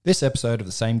This episode of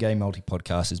the Same Game Multi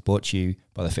Podcast is brought to you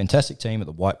by the fantastic team at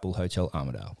the White Bull Hotel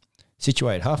Armidale.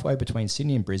 Situated halfway between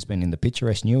Sydney and Brisbane in the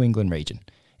picturesque New England region,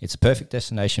 it's a perfect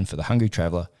destination for the hungry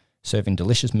traveller, serving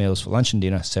delicious meals for lunch and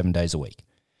dinner 7 days a week.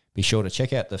 Be sure to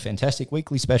check out the fantastic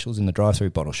weekly specials in the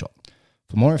drive-through bottle shop.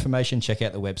 For more information, check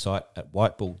out the website at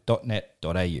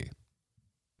whitebull.net.au.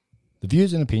 The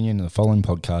views and opinion of the following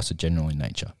podcasts are general in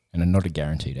nature and are not a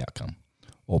guaranteed outcome.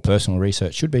 All personal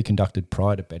research should be conducted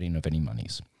prior to betting of any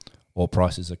monies. All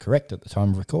prices are correct at the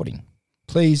time of recording.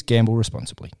 Please gamble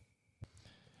responsibly.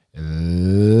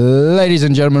 Ladies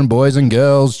and gentlemen, boys and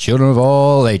girls, children of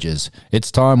all ages,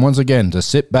 it's time once again to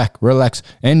sit back, relax,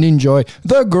 and enjoy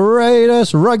the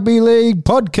greatest rugby league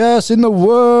podcast in the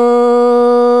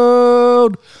world,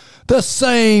 the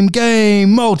Same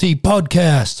Game Multi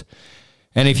Podcast.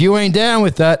 And if you ain't down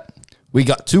with that, we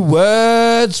got two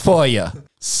words for you.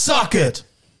 Suck it!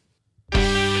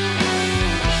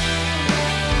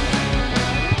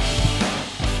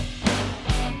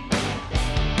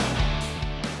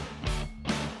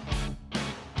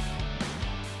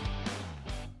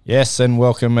 Yes, and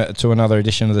welcome to another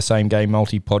edition of the Same Game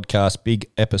Multi Podcast. Big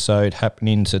episode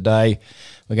happening today.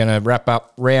 We're going to wrap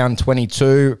up round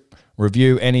 22,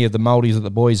 review any of the multis that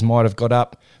the boys might have got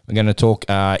up. We're going to talk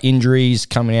injuries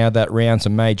coming out of that round,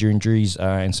 some major injuries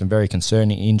and some very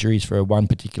concerning injuries for one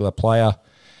particular player.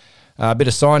 A bit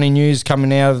of signing news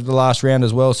coming out of the last round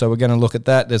as well, so we're going to look at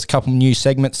that. There's a couple new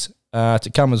segments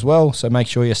to come as well, so make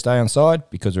sure you stay on side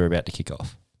because we're about to kick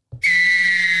off.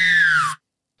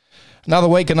 Another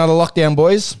week, another lockdown,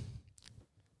 boys.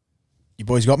 You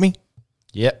boys got me?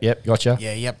 Yep, gotcha.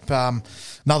 Yep.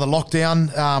 Another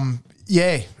lockdown.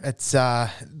 It's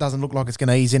doesn't look like it's going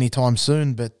to ease anytime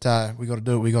soon, but we got to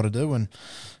do what we got to do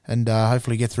and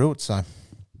hopefully get through it. So,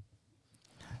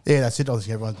 yeah, that's it. I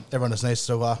think everyone just needs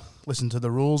to listen to the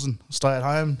rules and stay at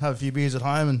home, have a few beers at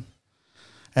home,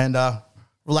 and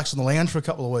relax on the lounge for a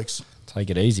couple of weeks. Take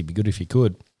it easy. Be good if you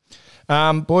could.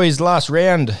 Boys, last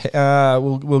round,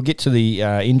 we'll get to the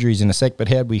injuries in a sec, but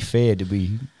how'd we fare? Did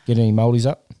we get any multis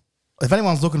up? If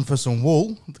anyone's looking for some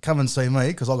wool, come and see me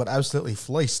because I got absolutely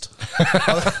fleeced.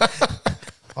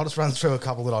 I'll just run through a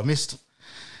couple that I missed.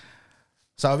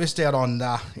 So I missed out on,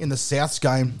 in the Souths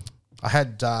game, I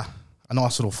had a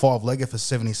nice little 5-legger for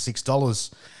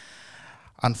 $76.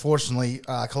 Unfortunately,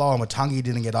 Kaloa Matangi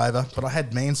didn't get over, but I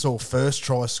had Mansell first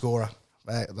try scorer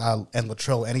and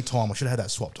Latrell anytime. I should have had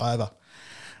that swapped over.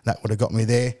 That would have got me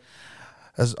there.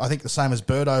 As I think the same as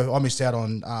Birdo, I missed out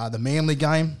on the Manly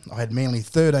game. I had Manly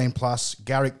 13 plus,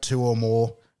 Garrick 2 or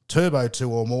more, Turbo 2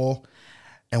 or more,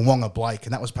 and Wonga Blake,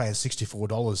 and that was paying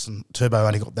 $64. And Turbo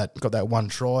only got that one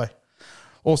try.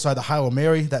 Also the Hail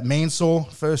Mary, that Mansour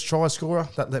first try scorer,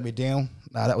 that let me down.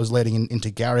 That was leading into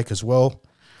Garrick as well,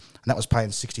 and that was paying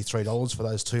 $63 for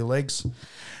those two legs.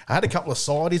 I had a couple of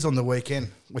sideys on the weekend,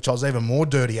 which I was even more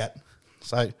dirty at.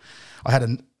 So I had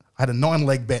a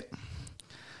 9-leg bet.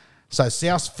 So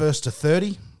South first to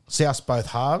 30, South both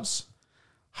halves.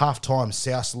 Half time,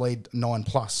 South lead 9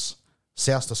 plus.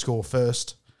 South to score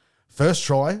first. First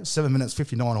try, 7 minutes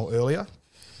 59 or earlier.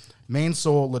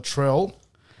 Mansour, Latrell,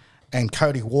 and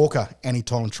Cody Walker,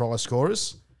 anytime try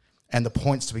scorers. And the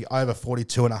points to be over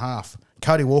 42.5.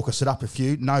 Cody Walker set up a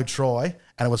few, no try,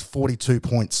 and it was 42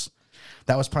 points.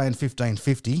 That was paying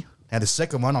 $15.50. Now the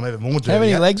second one, I'm even more dirty. How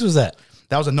many legs was that?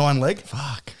 That was a 9-leg.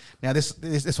 Fuck. Now this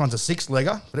one's a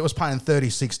 6-legger, but it was paying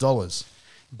 $36.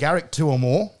 Garrick 2 or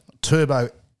more, Turbo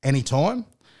anytime,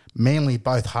 Manly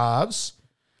both halves,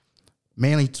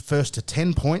 Manly first to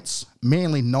 10 points,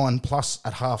 Manly 9 plus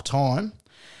at half time,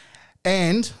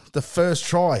 and the first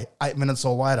try 8 minutes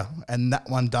or later, and that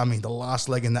one dummy, the last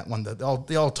leg in that one,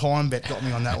 the old time bet got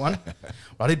me on that one.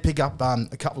 But I did pick up a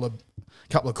couple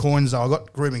of coins though. I got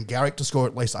Ruben Garrick to score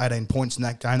at least 18 points in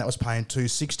that game. That was paying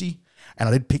 $260. And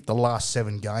I did pick the last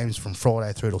 7 games from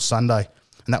Friday through till Sunday,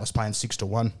 and that was paying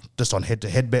 6-1 just on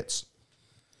head-to-head bets.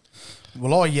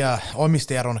 Well, I missed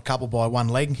out on a couple by 1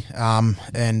 leg,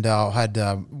 and I had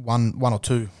one or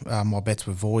two. My bets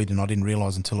were void, and I didn't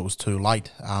realise until it was too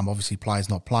late. Obviously, players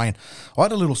not playing. I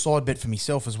had a little side bet for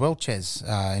myself as well, Chez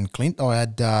and Clint. I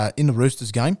had in the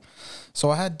Roosters game, so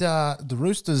I had the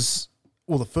Roosters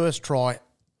the first try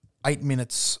 8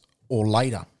 minutes or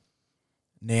later.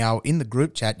 Now, in the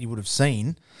group chat, you would have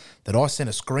seen that I sent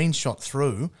a screenshot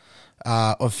through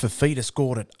of Fifita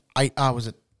scored at 8. Was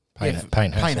it Payne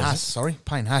Haas?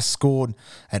 Payne Haas scored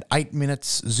at 8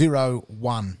 minutes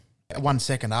 01. 1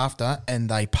 second after, and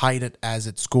they paid it as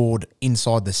it scored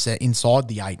inside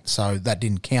the 8, so that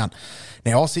didn't count.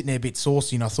 Now I was sitting there a bit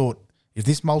saucy, and I thought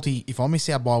if I miss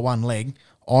out by 1 leg,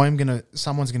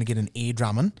 Someone's gonna get an ear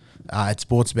drumming at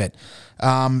Sportsbet.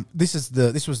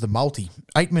 This was the multi.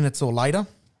 8 minutes or later,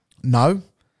 no.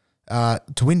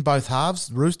 To win both halves,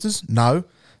 Roosters, no.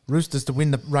 Roosters to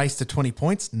win the race to 20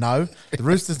 points, no. The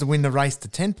Roosters to win the race to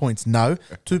 10 points, no.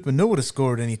 Tupanua to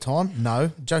score at any time,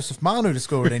 no. Joseph Manu to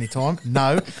score at any time,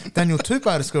 no. Daniel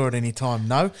Tupou to score at any time,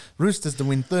 no. Roosters to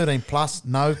win 13 plus,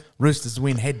 no. Roosters to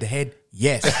win head-to-head,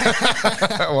 yes.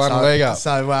 One leg up.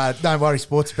 So don't worry,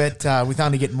 Sportsbet. With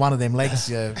only getting one of them legs,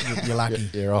 you're lucky.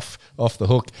 You're off the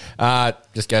hook.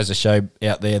 Just goes to show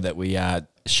out there that we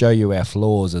show you our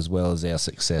flaws as well as our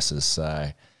successes.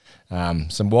 So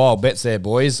some wild bets there,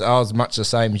 boys. I was much the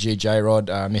same as you, J-Rod.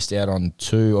 Missed out on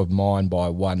 2 of mine by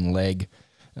 1 leg,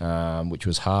 which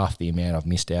was half the amount I've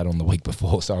missed out on the week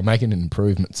before. So I'm making an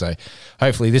improvement. So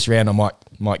hopefully this round I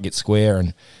might get square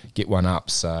and get one up.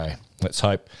 So let's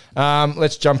hope.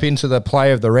 Let's jump into the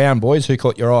play of the round, boys. Who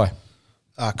caught your eye?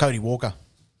 Cody Walker.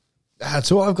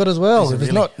 That's what I've got as well. Is it If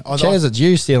it's really? not Chez, it's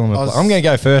you stealing my play. I'm going to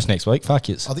go first next week. Fuck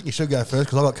it. I think you should go first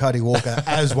because I got Cody Walker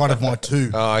as one of my 2.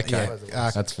 Oh, okay.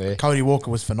 Yeah, that's fair. Cody Walker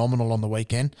was phenomenal on the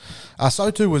weekend. So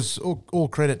too was all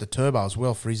credit to Turbo as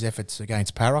well for his efforts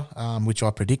against Para, which I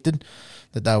predicted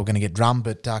that they were going to get drummed.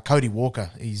 But Cody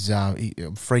Walker, he's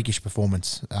freakish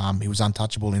performance. He was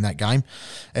untouchable in that game.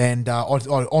 And I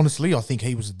honestly, I think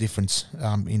he was the difference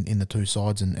in the 2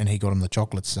 sides, and he got him the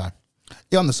chocolates. So.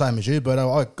 Yeah, I'm the same as you, but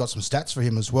I got some stats for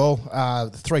him as well.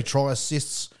 3 try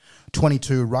assists,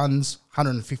 22 runs,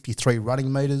 153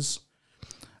 running metres,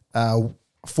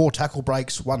 4 tackle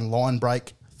breaks, 1 line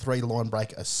break, 3 line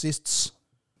break assists.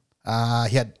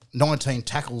 He had 19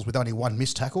 tackles with only 1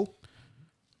 missed tackle,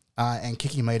 and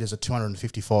kicking metres at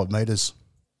 255 metres.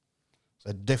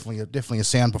 So definitely a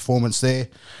sound performance there.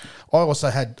 I also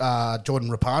had Jordan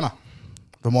Rapana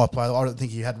for my play. I don't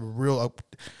think he had a real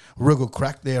good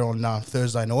crack there on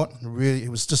Thursday night. Really, it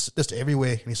was just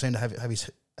everywhere, and he seemed to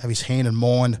have his hand and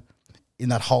mind in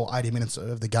that whole 80 minutes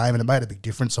of the game, and it made a big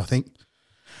difference. I think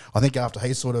after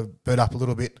he sort of burnt up a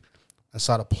little bit and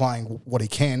started playing what he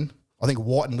can, I think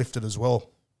Whiten lifted as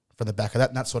well from the back of that,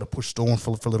 and that sort of pushed Dawn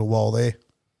for a little while there.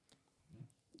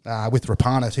 With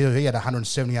Rapana, he had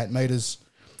 178 metres,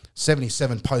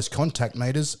 77 post-contact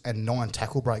metres, and 9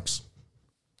 tackle breaks.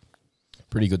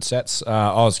 Pretty good stats.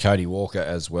 I was Cody Walker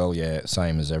as well, yeah,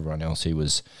 same as everyone else. He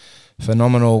was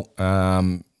phenomenal,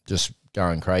 just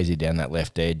going crazy down that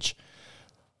left edge.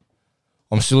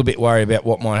 I'm still a bit worried about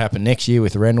what might happen next year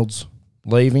with Reynolds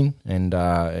leaving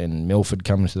and Milford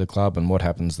coming to the club and what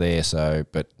happens there. So,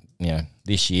 but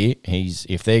this year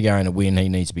if they're going to win, he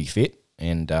needs to be fit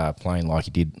and playing like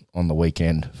he did on the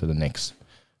weekend for the next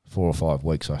 4 or 5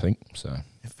 weeks, I think. So,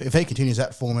 if he continues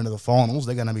that form into the finals,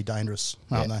 they're going to be dangerous,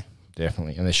 aren't they?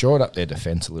 Definitely. And they're short up their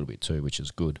defence a little bit too, which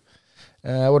is good.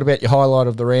 What about your highlight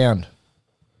of the round?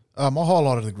 My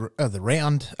highlight of the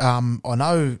round, I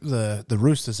know the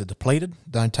Roosters are depleted.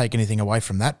 Don't take anything away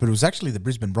from that, but it was actually the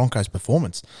Brisbane Broncos'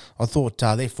 performance. I thought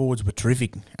their forwards were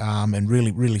terrific and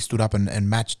really stood up and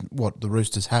matched what the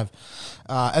Roosters have.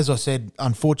 As I said,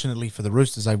 unfortunately for the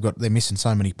Roosters, they're missing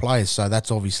so many players, so that's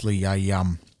obviously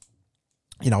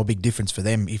a big difference for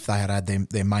them. If they had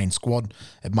their main squad,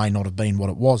 it may not have been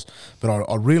what it was. But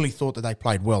I really thought that they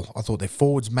played well. I thought their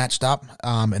forwards matched up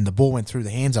and the ball went through the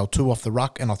hands. They were 2 off the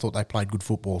ruck, and I thought they played good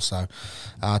football. So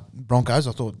Broncos,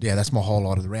 I thought, that's my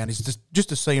highlight of the round. Is just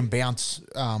to see them bounce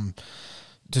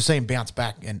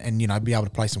back and be able to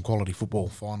play some quality football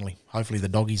finally. Hopefully the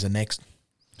Doggies are next.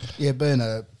 Yeah, being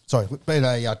a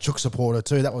Chook supporter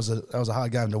too, that was a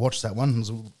hard game to watch, that one. It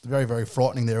was very, very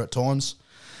frightening there at times.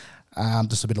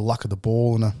 Just a bit of luck of the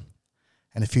ball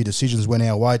and a few decisions went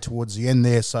our way towards the end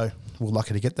there, so we were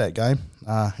lucky to get that game,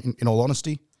 in all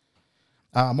honesty.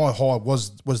 My high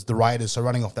was the Raiders, so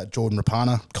running off that Jordan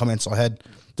Rapana comments I had,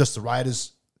 just the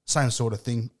Raiders, same sort of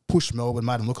thing, pushed Melbourne,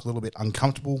 made them look a little bit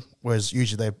uncomfortable, whereas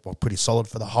usually they were pretty solid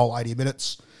for the whole 80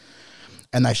 minutes,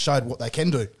 and they showed what they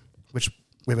can do, which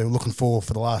we've been looking for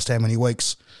the last how many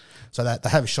weeks. So that they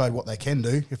have showed what they can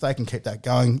do. If they can keep that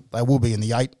going, they will be in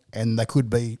the 8, and they could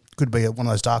be one of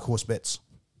those dark horse bets.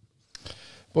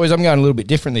 Boys, I'm going a little bit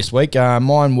different this week.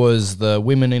 Mine was the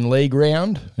Women in League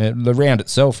round. The round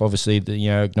itself, obviously,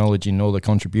 acknowledging all the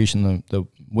contribution the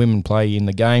women play in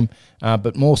the game,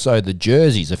 but more so the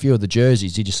jerseys. A few of the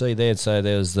jerseys. Did you see there? So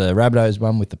there was the Rabbitohs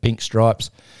one with the pink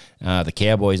stripes. The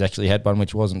Cowboys actually had one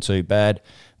which wasn't too bad.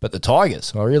 But the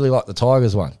Tigers, I really like the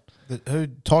Tigers one.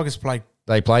 Tigers played?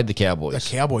 They played the Cowboys.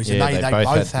 The Cowboys, yeah, and they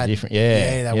both had different.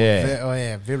 They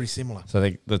were very similar. So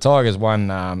the Tigers one,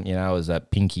 was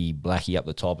that pinky blacky up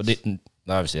the top. It didn't.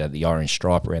 They obviously had the orange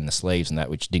stripe around the sleeves and that,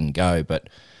 which didn't go. But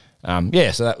so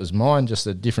that was mine. Just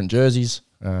the different jerseys.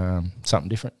 something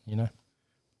different, you know.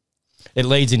 It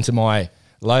leads into my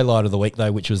low light of the week,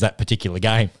 though, which was that particular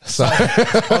game. So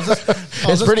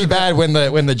it's pretty bad when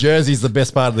the jersey's the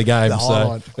best part of the game.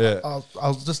 I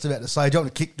was just about to say, do you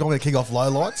want me to kick off low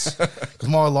lights? Because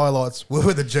my low lights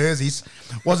were the jerseys.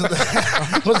 Wasn't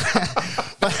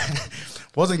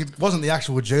the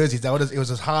actual jerseys. It was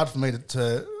just hard for me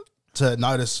to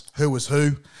notice who was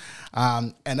who.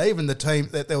 And even the team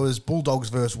that there was Bulldogs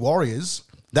versus Warriors.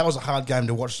 That was a hard game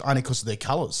to watch only because of their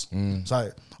colours. So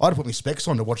I had to put my specs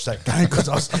on to watch that game because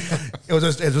it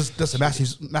was just a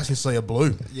massive sea of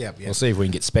blue. Yeah. We'll see if we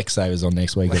can get Specsavers on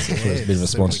next week. It's a bit of a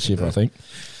sponsorship, I think.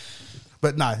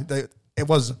 But no, they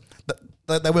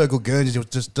were good Guernseys. It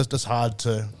was just hard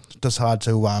to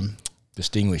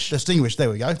distinguish. Distinguish.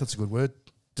 There we go. That's a good word.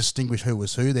 Distinguish who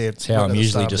was who. There. That's how I'm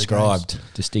usually described.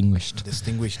 Distinguished.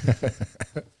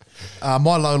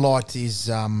 My low light is,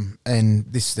 and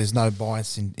there's no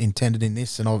bias intended in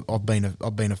this, and I've been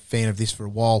a fan of this for a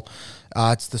while.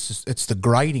 It's the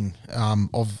grading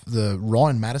of the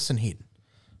Ryan Madison hit.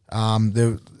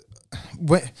 Now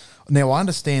I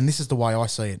understand this is the way I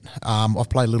see it. I've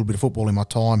played a little bit of football in my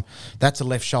time. That's a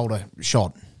left shoulder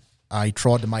shot. He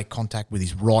tried to make contact with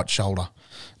his right shoulder.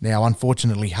 Now,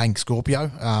 unfortunately, Hank Scorpio.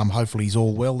 Hopefully, he's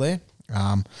all well there.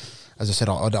 As I said,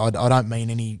 I don't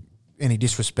mean any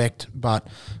disrespect, but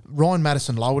Ryan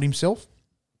Madison lowered himself.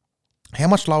 How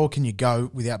much lower can you go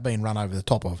without being run over the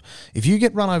top of? If you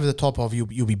get run over the top of,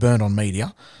 you'll be burned on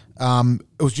media.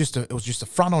 It was just a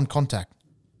front on contact.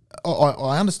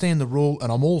 I understand the rule, and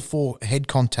I'm all for head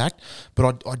contact,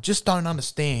 but I just don't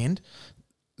understand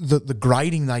the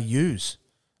grading they use.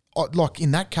 Like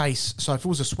in that case, so if it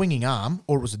was a swinging arm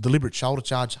or it was a deliberate shoulder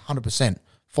charge, 100%,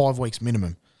 5 weeks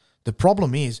minimum. The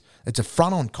problem is it's a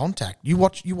front-on contact. You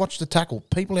watch the tackle.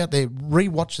 People out there,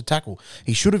 re-watch the tackle.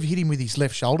 He should have hit him with his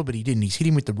left shoulder, but he didn't. He's hit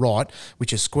him with the right,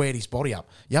 which has squared his body up.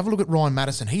 You have a look at Ryan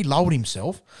Madison. He lowered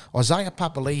himself. Isaiah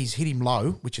Papali's hit him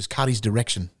low, which has cut his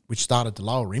direction, which started to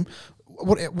lower him.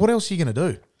 What else are you going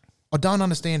to do? I don't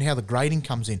understand how the grading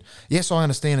comes in. Yes, I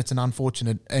understand it's an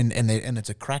unfortunate and it's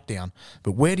a crackdown,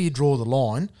 but where do you draw the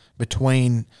line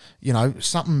between, you know,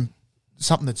 something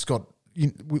that's got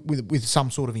with some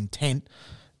sort of intent?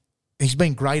 He's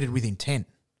been graded with intent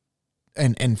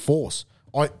and force.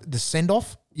 The send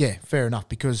off, yeah, fair enough,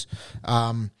 because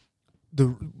what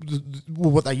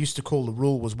they used to call the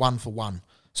rule was 1 for 1.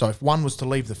 So if one was to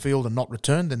leave the field and not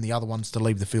return, then the other one's to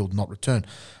leave the field and not return.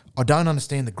 I don't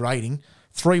understand the grading.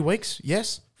 3 weeks,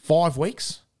 yes. 5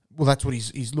 weeks, well, that's what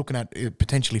he's looking at,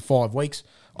 potentially 5 weeks.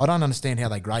 I don't understand how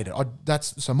they grade it.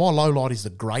 So my low light is the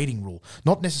grading rule,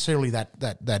 not necessarily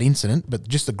that incident, but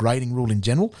just the grading rule in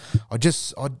general. I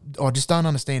just don't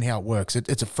understand how it works.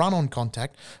 It's a front on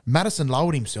contact. Madison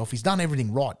lowered himself. He's done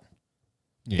everything right.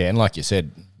 Yeah, and like you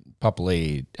said,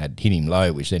 Papali had hit him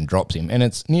low, which then drops him, and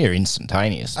it's near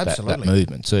instantaneous. That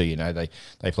movement too. You know,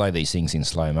 they play these things in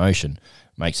slow motion,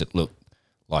 makes it look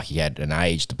like he had an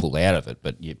age to pull out of it,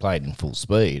 but you played in full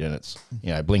speed, and it's,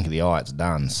 you know, blink of the eye, it's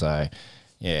done. So,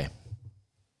 yeah,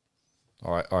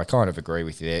 I kind of agree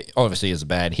with you there. Obviously, it's a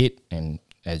bad hit, and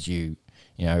as you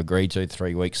agreed to,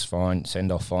 3 weeks fine, send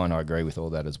off fine. I agree with all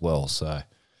that as well. So,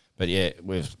 but yeah,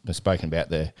 we've spoken about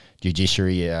the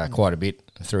judiciary quite a bit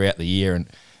throughout the year,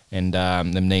 and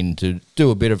them needing to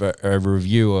do a bit of a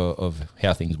review of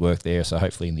how things work there. So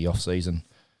hopefully in the off season,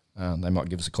 they might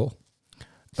give us a call.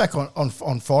 Back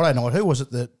on Friday night, who was it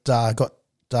that got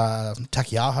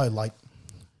Takiaho late?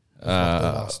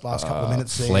 Last couple of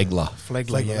minutes there.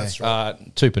 Flegler, yeah. That's right.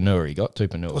 Tupanua, he got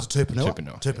Tupanua. Was it Tupanua?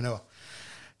 Tupanua.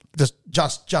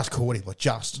 Just caught him, but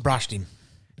just brushed him.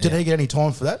 Did he get any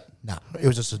time for that? No. It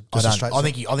was just a straight. I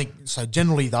think so.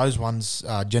 Generally, those ones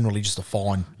are generally just a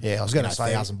fine. Yeah, I was going to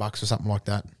say $1,000 or something like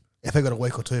that. If he got a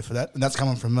week or two for that, and that's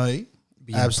coming from me,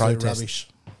 absolute rubbish.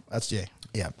 That's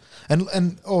Yeah,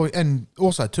 and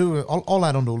also too, I'll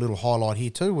add on to a little highlight here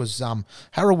too, was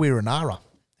Harawira-Nara,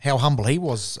 how humble he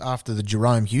was after the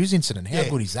Jerome Hughes incident. How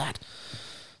good is that?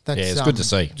 That's, it's good to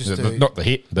see. Not the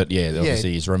hit, but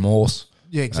obviously his remorse.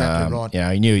 Yeah, exactly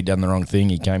right. He knew he'd done the wrong thing.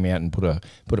 He came out and put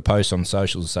a post on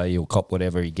socials to say he'll cop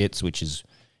whatever he gets, which is,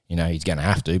 he's going to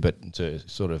have to, but to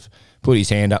sort of put his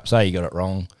hand up, say he got it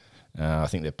wrong. I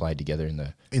think they've played together in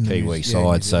the Kiwi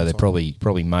side, so they're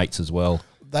probably mates as well.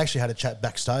 They actually had a chat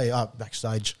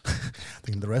backstage,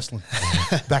 thinking of the wrestling,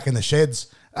 back in the sheds.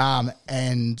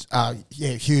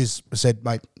 Hughes said,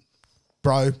 mate,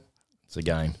 bro, it's a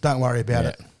game. Don't worry about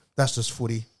it. That's just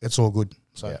footy. It's all good.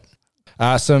 So,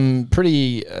 some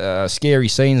pretty scary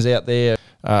scenes out there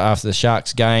after the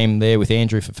Sharks game there with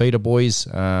Andrew Fifita boys.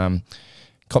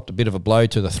 Copped a bit of a blow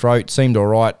to the throat. Seemed all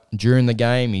right during the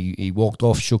game. He walked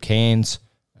off, shook hands.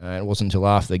 It wasn't until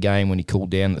after the game when he cooled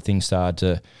down that things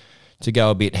started to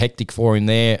go a bit hectic for him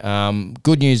there.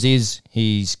 Good news is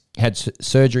he's had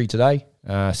surgery today,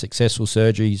 successful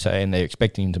surgery, and they're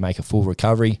expecting him to make a full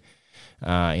recovery. He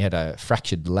had a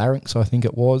fractured larynx, I think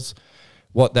it was.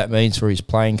 What that means for his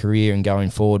playing career and going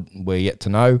forward, we're yet to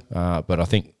know. But I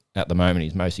think at the moment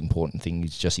his most important thing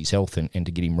is just his health and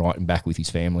to get him right and back with his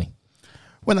family.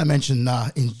 When they mention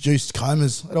induced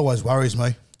comas, it always worries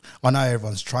me. I know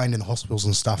everyone's trained in the hospitals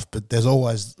and stuff, but there's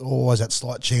always that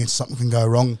slight chance something can go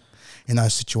wrong in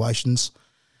those situations.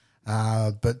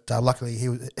 But luckily he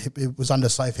was under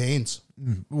safe hands.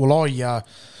 Well,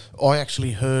 I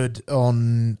actually heard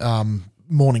on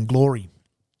Morning Glory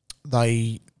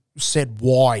they said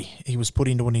why he was put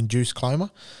into an induced coma,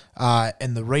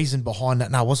 and the reason behind that.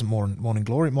 No, it wasn't Morning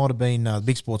Glory. It might have been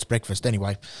Big Sports Breakfast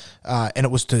anyway, and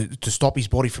it was to stop his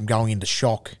body from going into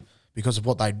shock because of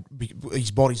what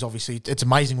his body's obviously. It's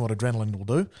amazing what adrenaline will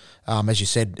do. As you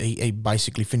said, he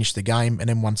basically finished the game, and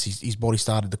then once his body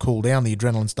started to cool down, the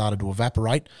adrenaline started to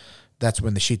evaporate. That's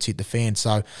when the shits hit the fan.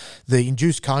 So the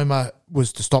induced coma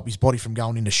was to stop his body from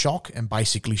going into shock and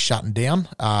basically shutting down,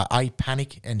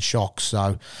 panic and shock.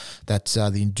 So that's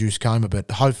the induced coma.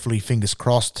 But hopefully, fingers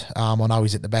crossed, I know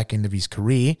he's at the back end of his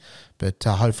career, but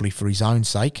hopefully for his own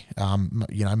sake,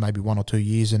 maybe 1 or 2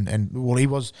 years. And well, he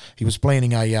was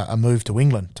planning a move to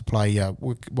England to play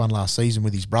one last season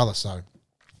with his brother. So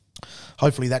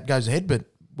hopefully that goes ahead, but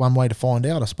one way to find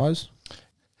out, I suppose.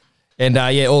 And,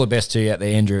 all the best to you out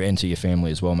there, Andrew, and to your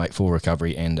family as well, mate. Full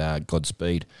recovery and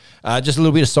Godspeed. Just a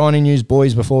little bit of signing news,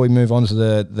 boys, before we move on to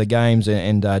the games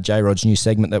and J-Rod's new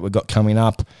segment that we've got coming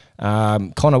up.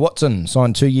 Connor Watson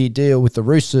signed a 2-year deal with the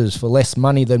Roosters for less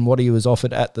money than what he was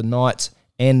offered at the Knights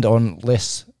and on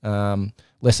less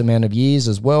amount of years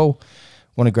as well.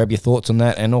 Want to grab your thoughts on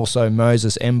that. And also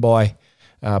Moses Mbai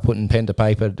putting pen to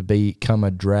paper to become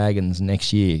a Dragons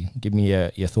next year. Give me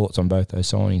your thoughts on both those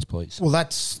signings, please. Well,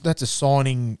 that's a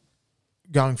signing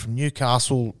going from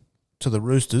Newcastle to the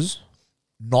Roosters,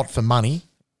 not for money,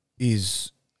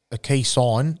 is a key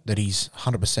sign that he's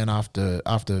 100%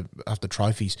 after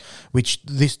trophies, which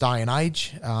this day and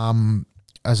age,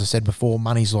 as I said before,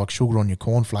 money's like sugar on your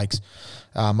cornflakes,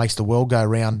 makes the world go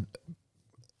round.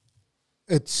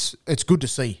 It's good to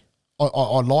see.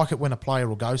 I like it when a player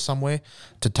will go somewhere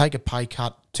to take a pay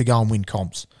cut to go and win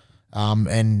comps.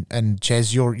 And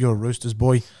Chez, you're a Roosters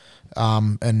boy,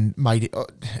 and mate,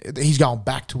 he's going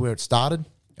back to where it started,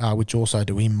 which also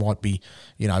to him might be,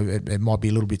 it might be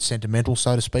a little bit sentimental,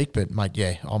 so to speak. But mate,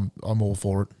 yeah, I'm all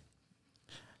for it.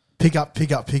 Pick up.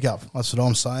 That's what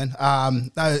I'm saying.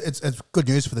 No, it's good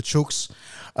news for the Chooks.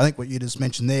 I think what you just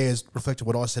mentioned there is reflected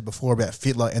what I said before about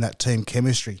Fittler and that team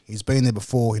chemistry. He's been there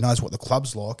before. He knows what the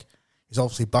club's like. He's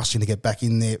obviously busting to get back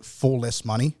in there for less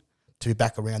money to be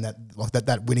back around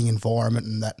that winning environment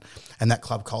and that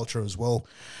club culture as well.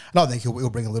 And I think he'll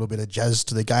bring a little bit of jazz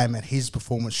to the game, and his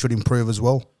performance should improve as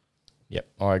well. Yep,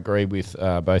 I agree with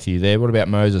both of you there. What about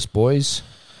Moses, boys?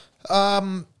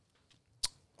 From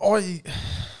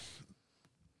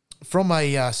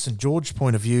a St. George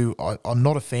point of view, I'm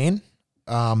not a fan,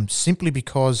 simply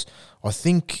because I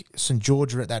think St.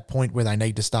 George are at that point where they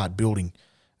need to start building.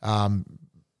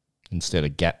 Instead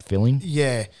of gap filling?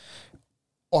 Yeah.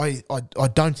 I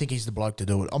don't think he's the bloke to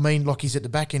do it. I mean, like, he's at the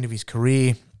back end of his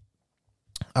career,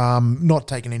 not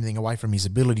taking anything away from his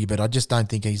ability, but I just don't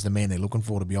think he's the man they're looking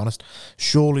for, to be honest.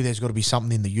 Surely there's got to be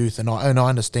something in the youth, and I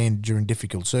understand during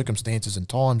difficult circumstances and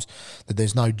times that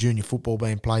there's no junior football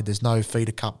being played, there's no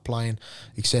feeder cup playing,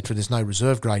 etc. There's no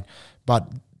reserve grade,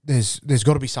 but there's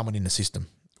got to be someone in the system,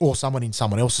 or someone in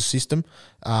someone else's system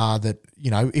that,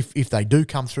 if they do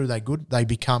come through, they're good. They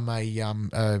become a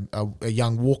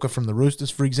young Walker from the Roosters,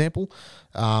 for example.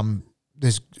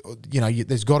 There's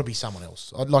got to be someone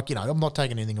else. I'm not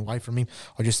taking anything away from him.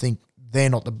 I just think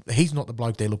he's not the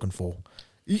bloke they're looking for.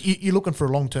 You're looking for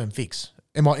a long-term fix.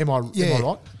 Am I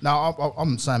right? No,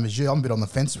 I'm the same as you. I'm a bit on the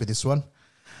fence with this one.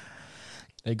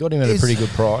 They got him at a pretty good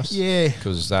price. Yeah.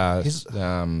 Because Tigers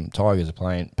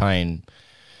are paying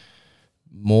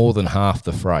more than half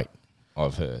the freight,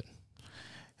 I've heard.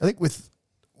 I think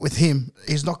with him,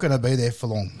 he's not going to be there for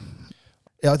long.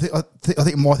 Yeah, I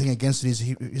think my thing against it is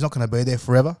he's not going to be there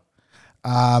forever.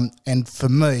 And for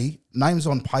me, names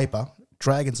on paper,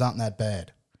 Dragons aren't that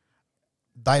bad.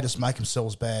 They just make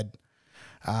themselves bad.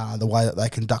 The way that they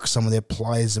conduct some of their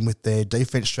plays and with their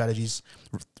defense strategies.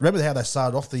 Remember how they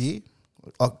started off the year?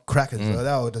 Like crackers, they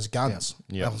were just guns.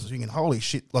 Yeah. I was thinking, holy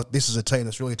shit, like this is a team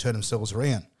that's really turned themselves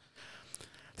around.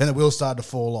 Then the wheels started to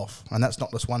fall off, and that's not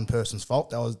just one person's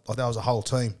fault. That was a whole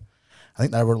team. I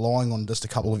think they were relying on just a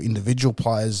couple of individual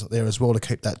players there as well to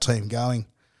keep that team going.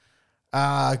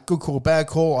 Good call, bad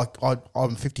call.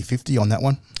 I'm 50-50 on that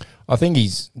one. I think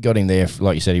he's got him there,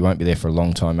 like you said, he won't be there for a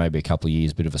long time, maybe a couple of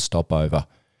years, bit of a stopover.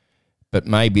 But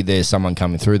maybe there's someone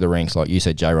coming through the ranks, like you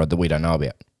said, J-Rod, that we don't know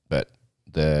about. But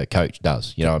the coach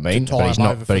does, you know what I mean?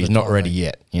 But he's not ready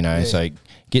yet, you know. Yeah. So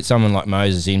get someone like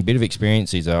Moses in, bit of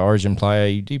experience. He's an Origin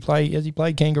player. Has he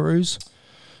played Kangaroos?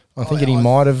 I think he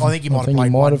might have. I think he might have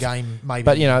played one game, maybe.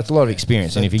 But, you know, it's a lot of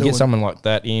experience. And if you get someone like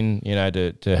that in, you know,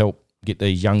 to help get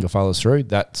these younger fellas through,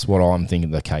 that's what I'm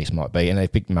thinking the case might be. And they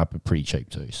picked him up pretty cheap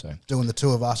too. So doing the two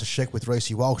of us a check with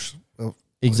Reece Walsh.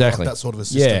 Exactly. Like that sort of a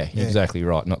system. Yeah, exactly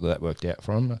right. Not that worked out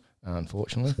for him,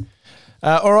 unfortunately.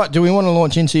 All right, do we want to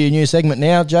launch into your new segment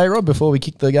now, J-Rod, before we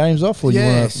kick the games off? Or you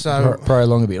want to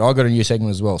prolong a bit? I've got a new segment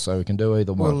as well, so we can do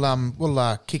either one.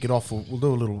 We'll kick it off. We'll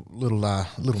do a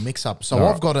little mix-up. So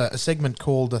I've got a segment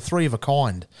called Three of a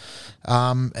Kind.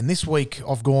 And this week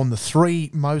I've gone the three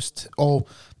most,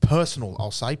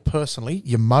 personally,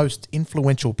 your most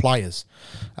influential players.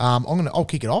 I'll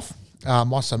kick it off.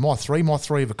 My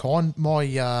three of a kind.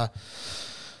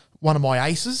 One of my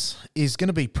aces is going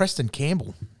to be Preston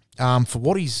Campbell. For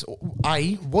what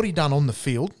he done on the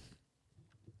field,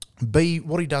 B,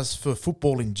 what he does for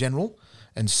football in general,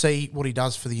 and C, what he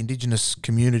does for the Indigenous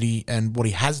community and what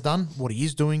he has done, what he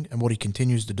is doing, and what he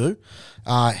continues to do.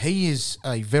 He is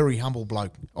a very humble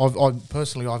bloke. I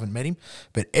personally haven't met him,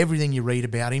 but everything you read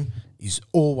about him is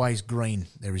always green.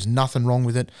 There is nothing wrong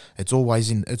with it. It's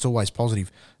always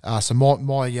positive. So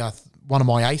one of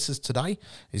my aces today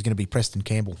is going to be Preston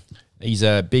Campbell. He's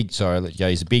a big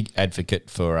advocate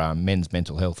for men's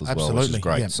mental health as well, which is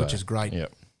great. Which is great. Yeah.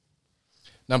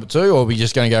 Number two, or are we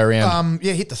just going to go around?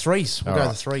 Hit the threes. We'll go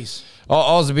the threes.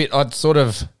 I was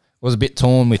a bit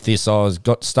torn with this.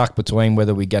 Got stuck between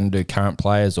whether we're going to do current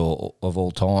players or of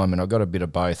all time, and I got a bit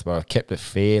of both, but I kept it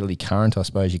fairly current, I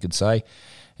suppose you could say.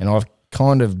 And I've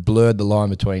kind of blurred the line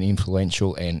between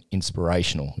influential and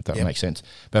inspirational, if that makes sense.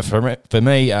 But for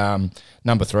me,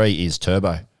 number three is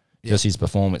Turbo. Just his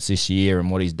performance this year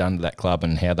and what he's done to that club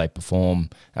and how they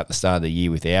perform at the start of the year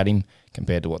without him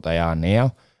compared to what they are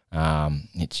now.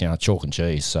 It's, you know, chalk and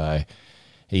cheese. So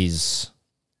he's,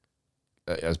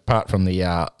 apart from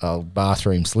the old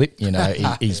bathroom slip, you know,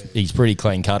 he's pretty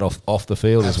clean cut off the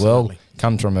field as well.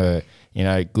 Comes from a, you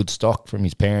know, good stock from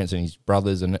his parents and his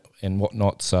brothers and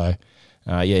whatnot. So,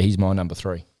 he's my number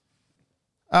three.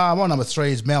 My number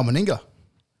three is Mal Meninga.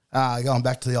 Going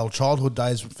back to the old childhood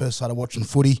days when I first started watching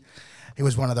footy, he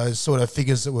was one of those sort of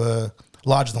figures that were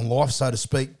larger than life, so to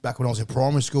speak, back when I was in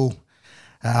primary school.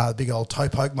 Big old toe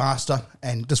poke master,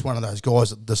 and just one of those guys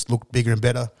that just looked bigger and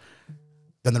better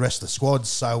than the rest of the squads.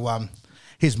 So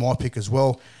he's my pick as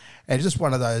well. And just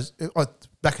one of those,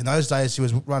 back in those days, he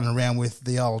was running around with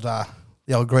the old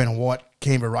green and white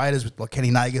Canberra Raiders with like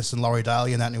Kenny Nagus and Laurie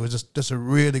Daly and that, and he was just a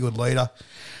really good leader.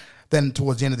 Then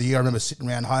towards the end of the year, I remember sitting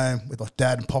around home with like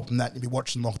Dad and Pop and that, and you'd be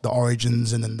watching like the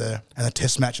Origins and then the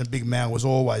Test match, and Big Mal was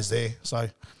always there. So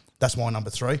that's my number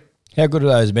three. How good are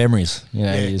those memories? You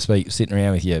know, you just sitting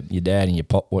around with your Dad and your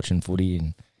Pop watching footy,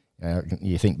 and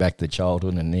you think back to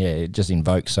childhood, and it just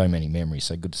invokes so many memories.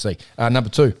 So good to see. Number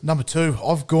two. Number two,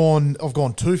 I've gone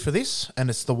two for this, and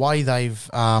it's the way they've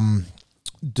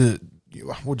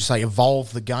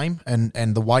evolved the game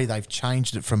and the way they've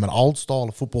changed it from an old style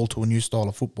of football to a new style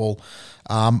of football.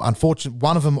 Unfortunately,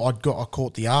 one of them I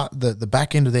caught the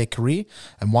back end of their career,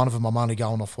 and one of them I'm only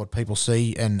going off what people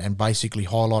see and basically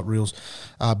highlight reels.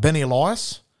 Benny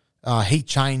Elias, he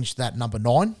changed that number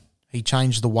 9. He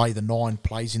changed the way the 9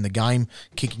 plays in the game,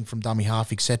 kicking from dummy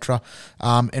half, etc.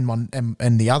 And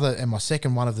my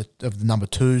second one of the number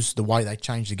 2s, the way they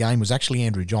changed the game was actually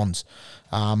Andrew Johns,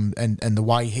 and the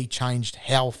way he changed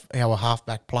how a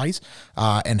halfback plays,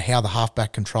 and how the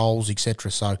halfback controls,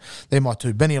 etc. So they're my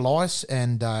two, Benny Elias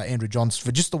and Andrew Johns,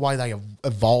 for just the way they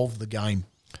evolved the game.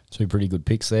 Two pretty good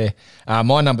picks there.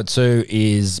 My number 2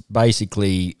 is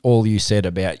basically all you said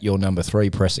about your number 3,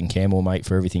 Preston Campbell, mate,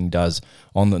 for everything he does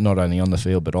not only on the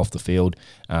field but off the field,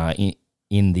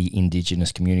 in the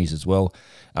Indigenous communities as well.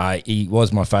 He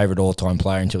was my favourite all-time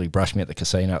player until he brushed me at the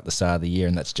casino at the start of the year,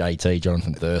 and that's JT,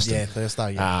 Jonathan Thurston. Yeah,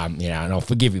 Thursday. Yeah. And I'll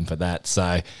forgive him for that.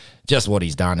 So just what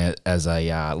he's done as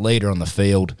a leader on the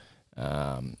field.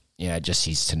 Just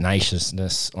his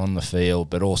tenaciousness on the field,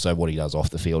 but also what he does off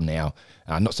the field now.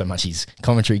 Not so much his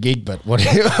commentary gig, but what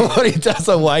he does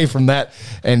away from that,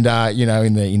 and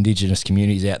in the Indigenous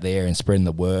communities out there, and spreading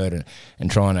the word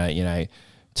and trying to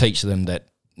teach them that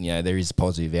there is a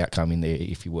positive outcome in there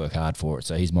if you work hard for it.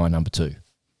 So he's my number 2.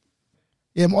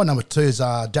 Yeah, my number 2 is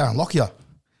Darren Lockyer.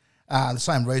 The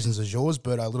same reasons as yours,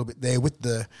 but a little bit there with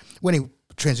when he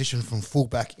transitioned from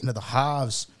fullback into the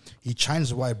halves. he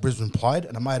changed the way Brisbane played,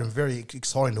 and it made them very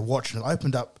exciting to watch, and it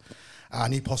opened up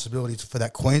new possibilities for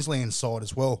that Queensland side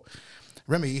as well.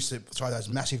 Remember, he used to throw those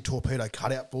massive torpedo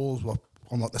cutout balls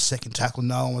on like the second tackle.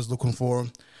 No one was looking for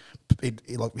him. He'd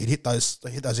hit those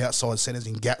outside centres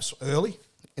in gaps early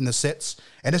in the sets,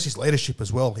 and that's his leadership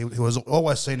as well. He was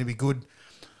always seen to be good.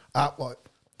 Like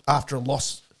after a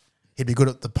loss, he'd be good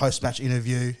at the post-match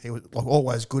interview. He was like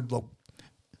always good. Like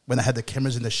when they had the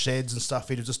cameras in the sheds and stuff,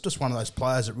 he was just one of those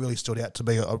players that really stood out to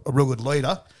be a real good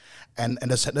leader, and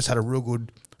just had a real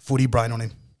good footy brain on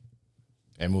him.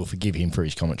 And we'll forgive him for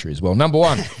his commentary as well. Number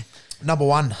one. Number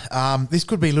one. This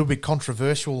could be a little bit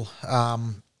controversial.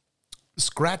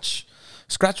 Scratch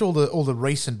all the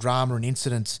recent drama and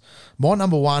incidents. My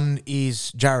number one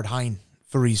is Jared Hayne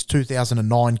for his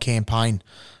 2009 campaign.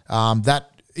 That,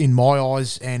 in my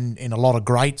eyes, and in a lot of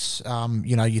greats,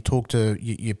 you talk to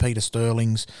your Peter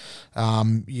Sterlings,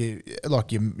 your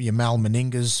Mal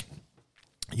Meningas,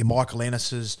 your Michael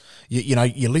Ennis's,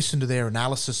 you listen to their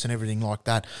analysis and everything like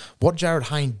that. What Jared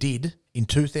Hayne did in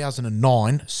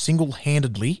 2009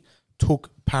 single-handedly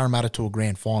took Parramatta to a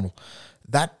grand final.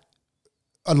 That,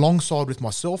 alongside with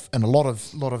myself and a lot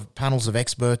of panels of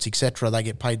experts, etc., they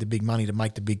get paid the big money to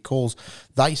make the big calls.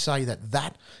 They say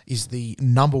that is the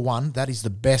number one, that is the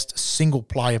best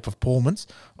single-player performance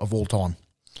of all time.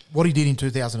 What he did in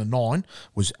 2009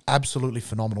 was absolutely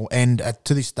phenomenal. And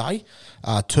to this day,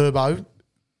 Turbo,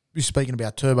 you're speaking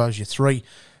about Turbo as your three,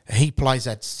 he plays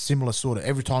that similar sort of,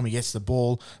 every time he gets the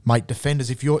ball, mate, defenders,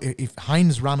 if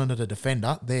Haynes running at a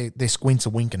defender, their squints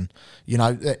are winking.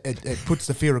 It puts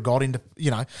the fear of God into,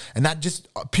 and that just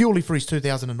purely for his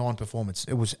 2009 performance.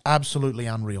 It was absolutely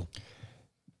unreal.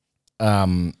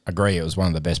 Agree, it was one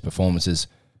of the best performances.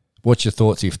 What's your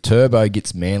thoughts if Turbo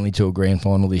gets Manly to a grand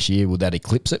final this year? Will that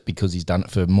eclipse it because he's done it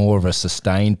for more of a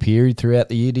sustained period throughout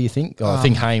the year, do you think? I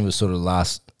think Hayne was sort of the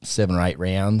last 7 or 8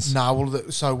 rounds. No,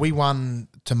 so we won,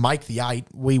 to make the 8,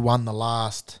 we won the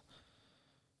last,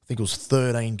 I think it was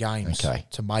 13 games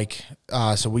to make.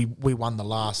 So we won the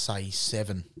last, say,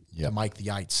 7 to make the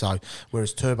 8. So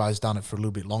whereas Turbo's done it for a little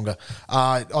bit longer.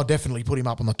 I'll definitely put him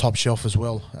up on the top shelf as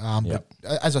well. But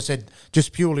as I said,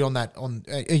 just purely on that,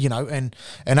 and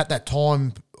at that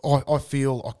time, I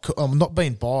feel, I'm not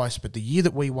being biased, but the year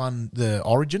that we won the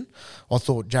Origin, I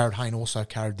thought Jared Hayne also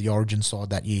carried the Origin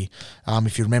side that year.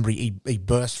 If you remember, he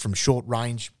burst from short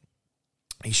range.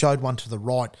 He showed one to the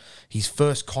right. His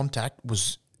first contact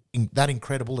was that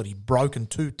incredible that he broken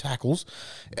 2 tackles.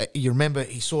 You remember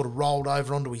he sort of rolled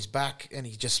over onto his back and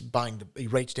he just banged. He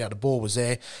reached out, the ball was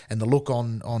there, and the look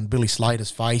on Billy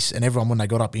Slater's face and everyone when they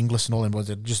got up, Inglis and all them,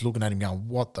 was just looking at him going,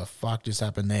 what the fuck just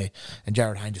happened there? And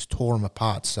Jared Hayne just tore him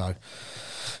apart. So,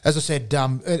 as I said,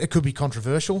 it could be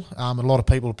controversial. A lot of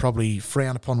people probably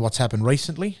frown upon what's happened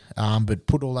recently, but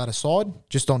put all that aside,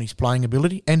 just on his playing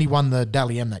ability, and he won the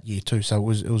Dally M that year too, so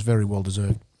it was very well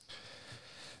deserved.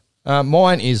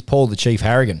 Mine is Paul the Chief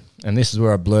Harrigan, and this is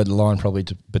where I blurred the line probably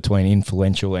between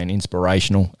influential and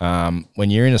inspirational. When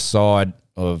you're in a side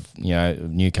of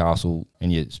Newcastle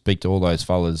and you speak to all those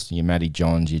fellas, your Matty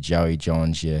Johns, your Joey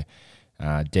Johns, your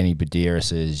Denny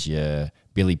Badirases, your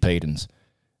Billy Petons,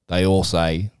 they all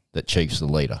say that Chief's the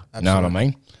leader. Absolutely. You know what I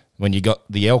mean? When you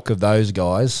got the elk of those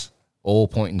guys all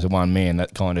pointing to one man,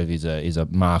 that kind of is a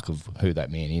mark of who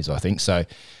that man is, I think. So,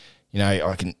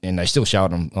 and they still show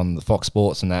it on the Fox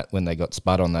Sports and that when they got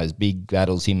Spud on those big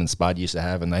battles him and Spud used to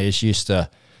have, and they just used to,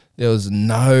 there was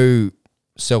no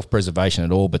self-preservation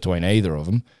at all between either of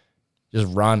them. Just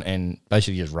run and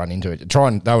basically just run into it.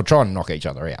 They were trying to knock each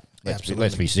other out.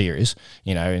 Let's be serious,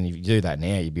 and if you do that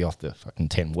now, you'd be off the fucking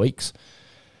 10 weeks.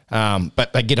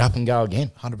 But they get up and go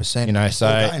again. 100%.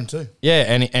 So game too.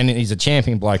 Yeah, and he's a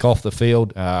champion bloke off the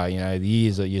field. The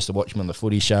years I used to watch him on the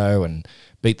footy show and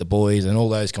beat the boys and all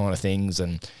those kind of things,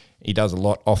 and he does a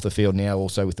lot off the field now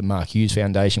also with the Mark Hughes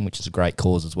Foundation, which is a great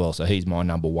cause as well. So he's my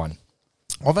number one.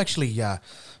 I've actually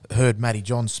heard Matty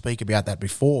Johns speak about that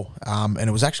before, and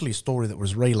it was actually a story that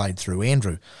was relayed through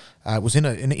Andrew. It was in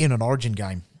an Origin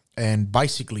game, and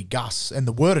basically Gus, and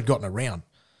the word had gotten around,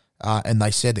 and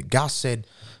they said that Gus said,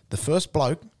 the first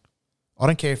bloke, I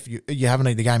don't care if you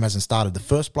haven't, the game hasn't started, the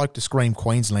first bloke to scream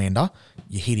Queenslander,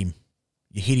 you hit him.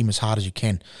 You hit him as hard as you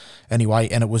can. Anyway,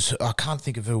 and it was, I can't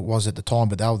think of who it was at the time,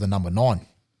 but they were the number 9.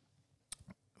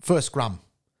 First scrum.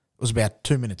 It was about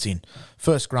 2 minutes in.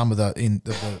 First scrum of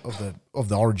the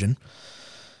Origin.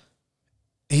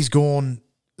 He's gone,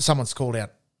 someone's called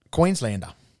out Queenslander.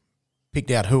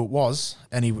 Picked out who it was,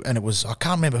 and it was, I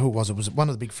can't remember who it was. It was one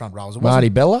of the big front rowers. Marty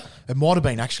Bella? It might have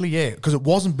been, actually, yeah, because it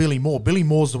wasn't Billy Moore. Billy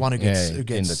Moore's the one who gets in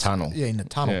the tunnel. Yeah, in the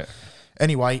tunnel. Yeah.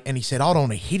 Anyway, and he said, I don't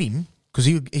want to hit him because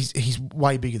he's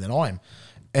way bigger than I am.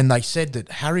 And they said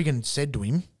that Harrigan said to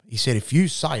him, he said, if you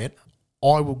say it,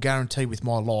 I will guarantee with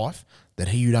my life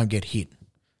that you don't get hit.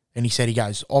 And he said, he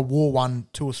goes, I wore one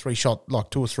 2 or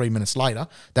 3 minutes later.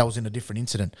 That was in a different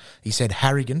incident. He said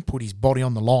Harrigan put his body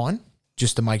on the line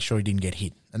just to make sure he didn't get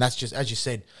hit. And that's just, as you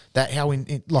said, that how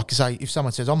like I say, if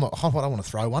someone says, I don't want to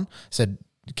throw one, said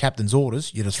captain's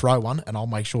orders, you to throw one and I'll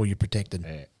make sure you're protected.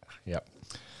 Yeah. Yep.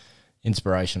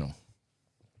 Inspirational.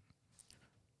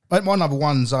 Mate, my number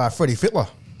one's Brad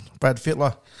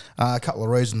Fittler. A couple of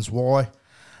reasons why.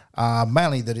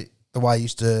 Mainly the way he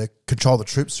used to control the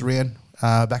troops around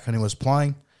back when he was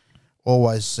playing.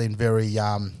 Always seemed very,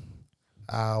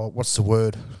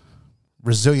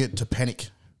 resilient to panic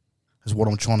is what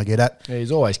I'm trying to get at. Yeah,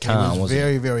 he's always calm, wasn't he?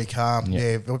 Very, very calm.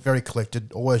 Yeah, very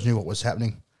collected. Always knew what was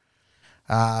happening.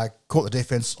 Caught the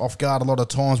defence off guard a lot of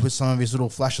times with some of his little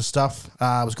flash of stuff.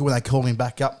 It was good when they called him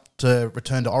back up to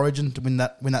return to Origin to win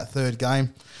that third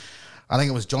game. I think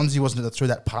it was Johnsy, wasn't it, that threw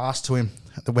that pass to him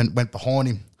that went behind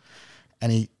him,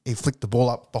 and he flicked the ball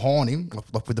up behind him,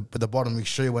 like with the bottom of his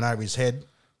shoe, went over his head,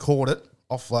 caught it,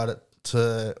 offloaded it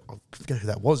to, I forget who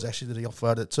that was actually that he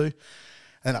offloaded it to,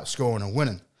 ended up scoring and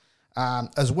winning.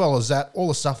 As well as that, all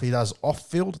the stuff he does off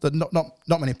field that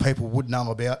not many people would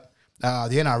know about.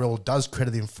 The NRL does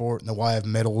credit him for it in the way of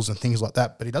medals and things like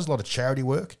that, but he does a lot of charity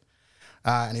work.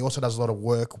 And he also does a lot of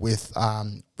work with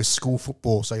school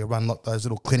football. So you run like those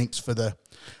little clinics for the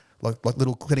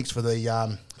little clinics for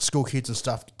the school kids and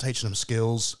stuff, teaching them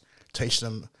skills, teaching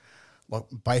them like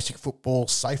basic football,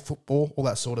 safe football, all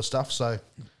that sort of stuff. So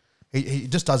he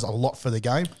just does a lot for the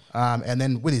game. And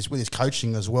then with his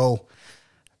coaching as well.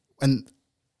 And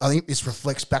I think this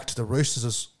reflects back to the Roosters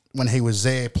as when he was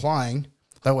there playing.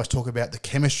 They always talk about the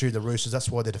chemistry of the Roosters. That's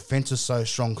why their defence is so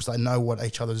strong, because they know what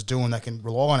each other's doing. They can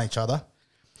rely on each other.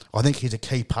 I think he's a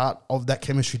key part of that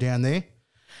chemistry down there.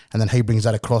 And then he brings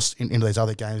that across into these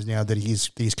other games now that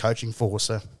he's coaching for.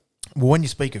 So, well, when you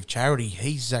speak of charity,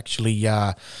 he's actually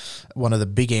one of the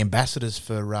big ambassadors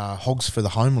for Hogs for the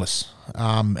Homeless.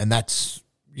 And that's,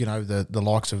 you know, the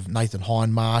likes of Nathan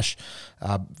Hindmarsh,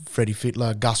 Freddie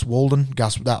Fittler, Gus Walden.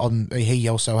 He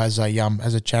also has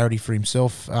a charity for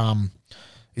himself.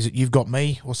 Is it You've Got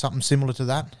Me or something similar to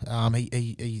that?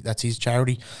 He that's his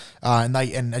charity, and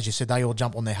as you said, they all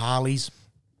jump on their Harleys,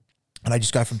 and they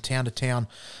just go from town to town,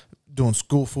 doing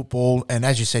school football, and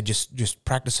as you said, just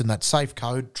practicing that safe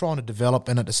code, trying to develop,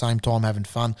 and at the same time having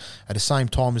fun. At the same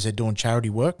time as they're doing charity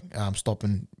work,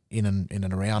 stopping in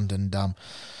and around. And I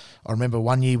remember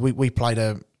one year we played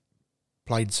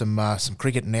some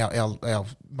cricket, and our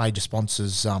major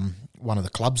sponsors, one of the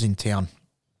clubs in town.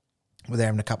 We were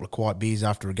having a couple of quiet beers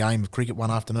after a game of cricket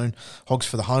one afternoon. Hogs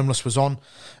for the Homeless was on,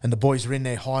 and the boys were in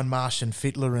there, Hindmarsh and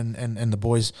Fittler and the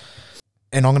boys.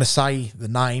 And I'm going to say the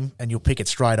name, and you'll pick it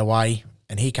straight away.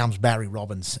 And here comes Barry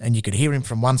Robbins, and you could hear him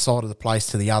from one side of the place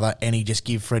to the other, and he just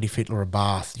give Freddie Fittler a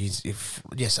bath. He's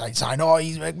saying, "Oh,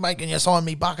 he's making you sign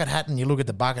me bucket hat," and you look at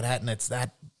the bucket hat, and it's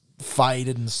that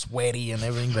faded and sweaty and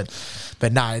everything,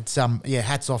 but no, it's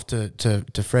hats off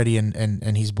to Freddie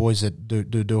and his boys that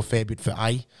do a fair bit for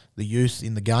the youth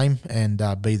in the game, and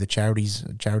B, the charities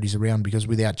around, because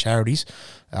without charities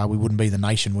we wouldn't be the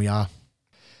nation we are.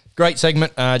 Great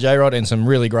segment, J-Rod, and some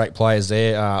really great players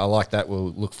there. I like that.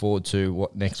 We'll look forward to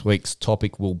what next week's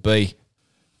topic will be.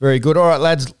 Very good. All right,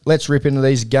 lads, let's rip into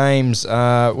these games.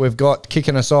 We've got,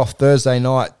 kicking us off, Thursday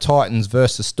night, Titans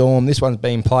versus Storm. This one's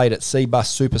being played at Cbus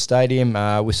Super Stadium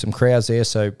with some crowds there,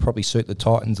 so probably suit the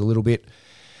Titans a little bit.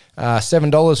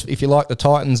 $7 if you like the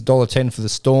Titans, $1.10 for the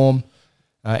Storm.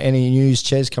 Any news,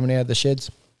 Chez, coming out of the sheds?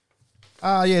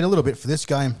 Yeah, a little bit for this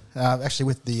game. Actually,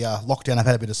 with the lockdown, I've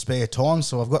had a bit of spare time,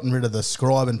 so I've gotten rid of the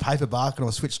scribe and paper bark, and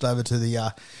I've switched over to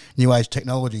the new age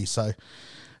technology. So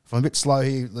if I'm a bit slow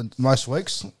here than most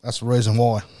weeks, that's the reason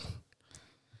why.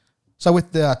 So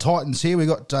with the Titans here, we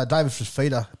got David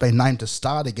Fifita being named to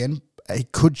start again. He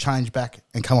could change back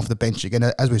and come off the bench again,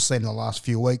 as we've seen in the last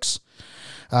few weeks.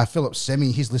 Philip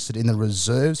Semi, he's listed in the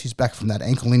reserves. He's back from that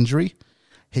ankle injury.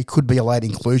 He could be a late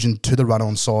inclusion to the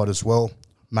run-on side as well,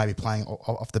 maybe playing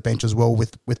off the bench as well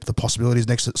with the possibilities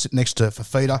next to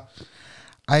Fifita.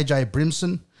 AJ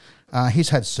Brimson, he's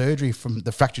had surgery from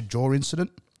the fractured jaw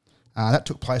incident. That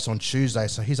took place on Tuesday,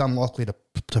 so he's unlikely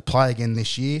to play again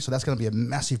this year. So that's going to be a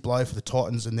massive blow for the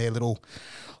Titans in their little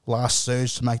last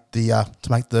surge to make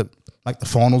the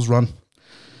finals run.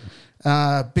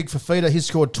 Big Fifita, he's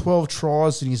scored 12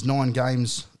 tries in his 9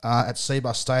 games at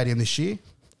Cbus Stadium this year.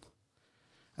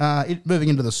 Moving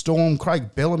into the Storm,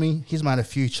 Craig Bellamy, he's made a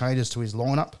few changes to his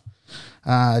lineup.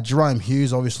 Jerome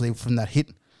Hughes, obviously, from that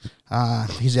hit,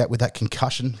 he's out with that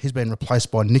concussion. He's been replaced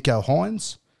by Nico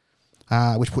Hines.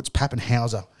 which puts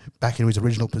Pappenhauser back into his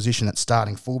original position at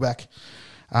starting fullback.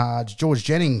 George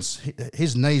Jennings,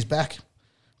 his knee's back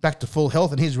to full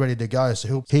health, and he's ready to go.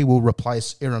 So he will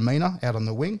replace Iramina out on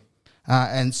the wing.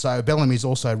 And so Bellamy's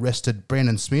also rested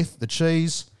Brandon Smith, the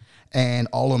Chez, and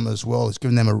Olam as well. He's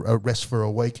given them a rest for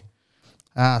a week.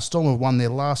 Storm have won their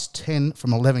last 10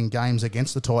 from 11 games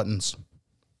against the Titans.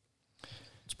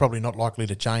 It's probably not likely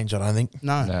to change, I don't think.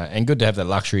 No. And good to have the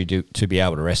luxury to be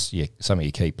able to rest some of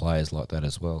your key players like that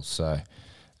as well. So,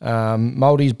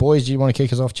 Maldies, boys, do you want to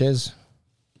kick us off, Chez?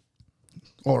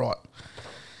 All right.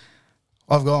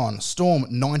 I've gone Storm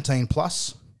 19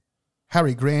 plus,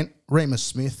 Harry Grant, Remus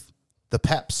Smith, the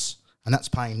Paps, and that's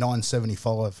paying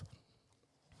 $9.75.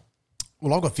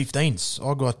 Well, I've got 15s.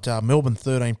 I've got Melbourne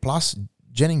 13 plus,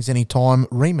 Jennings anytime,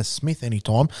 Remus Smith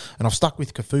anytime, and I've stuck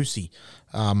with Kafusi.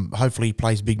 Hopefully he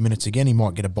plays big minutes again. He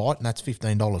might get a bite, and that's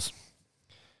 $15.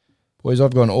 Boys,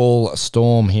 I've gone all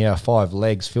Storm here, 5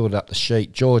 legs, filled up the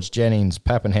sheet. George Jennings,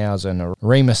 Pappenhausen,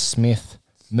 Remus Smith,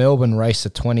 Melbourne race to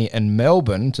 20, and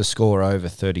Melbourne to score over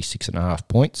 36.5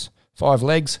 points. 5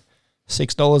 legs,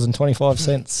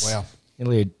 $6.25. Wow.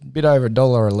 Nearly a bit over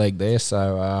 $1 a leg there,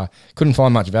 so couldn't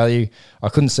find much value. I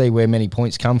couldn't see where many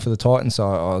points come for the Titans, so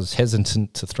I was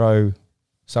hesitant to throw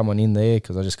someone in there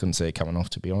because I just couldn't see it coming off,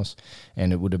 to be honest.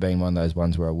 And it would have been one of those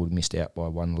ones where I would have missed out by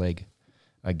 1 leg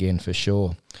again for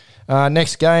sure.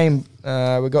 Next game,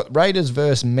 we've got Raiders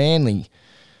versus Manly.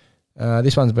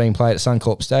 This one's being played at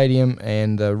Suncorp Stadium,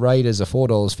 and the Raiders are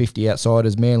 $4.50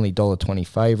 outsiders, Manly $1.20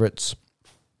 favourites.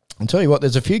 I'll tell you what,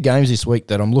 there's a few games this week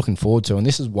that I'm looking forward to, and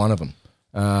this is one of them.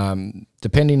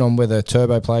 Depending on whether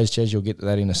Turbo plays, Chez, you'll get to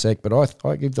that in a sec, but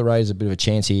I give the Raiders a bit of a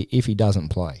chance here if he doesn't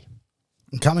play.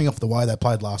 And coming off the way they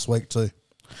played last week too.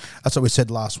 That's what we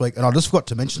said last week. And I just forgot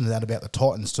to mention that about the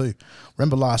Titans too.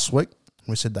 Remember last week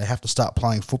we said they have to start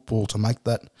playing football to make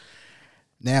that.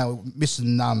 Now,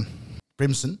 missing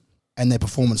Brimson and their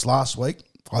performance last week,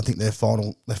 I think their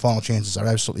final chances are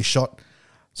absolutely shot.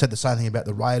 Said the same thing about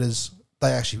the Raiders.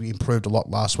 They actually improved a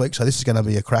lot last week, so this is going to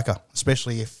be a cracker,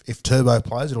 especially if Turbo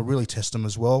plays. It'll really test them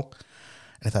as well.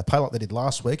 And if they play like they did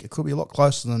last week, it could be a lot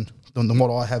closer than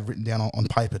what I have written down on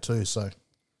paper too. So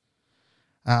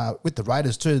with the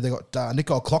Raiders too, they got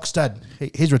Nicole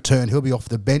Klokstad. His return, he'll be off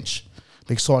the bench.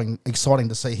 Be exciting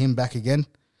to see him back again.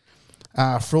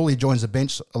 Frawley joins the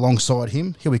bench alongside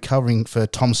him. He'll be covering for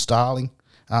Tom Starling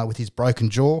with his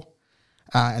broken jaw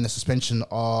and the suspension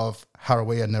of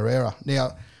Harawia Nerera.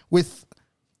 Now, with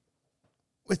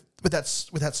that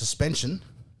suspension,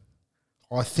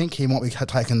 I think he might be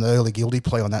taking the early guilty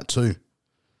plea on that too.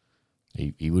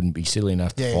 He wouldn't be silly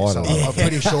enough to fight so on I'm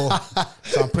pretty sure.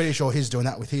 So I'm pretty sure he's doing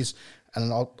that with his,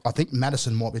 and I think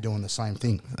Madison might be doing the same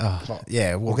thing.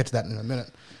 We'll get to that in a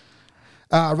minute.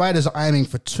 Raiders are aiming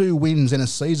for 2 wins in a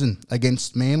season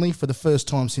against Manly for the first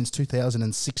time since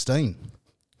 2016.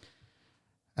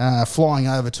 Flying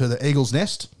over to the Eagles'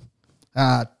 Nest,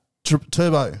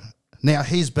 Turbo. Now,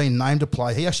 he's been named to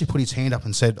play. He actually put his hand up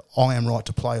and said, I am right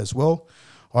to play as well.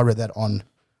 I read that on,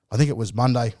 I think it was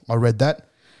Monday, I read that.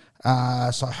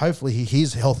 So hopefully he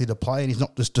is healthy to play and he's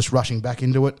not just rushing back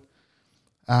into it.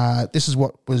 This is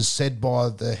what was said by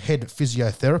the head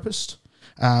physiotherapist.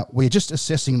 We're just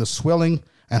assessing the swelling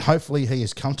and hopefully he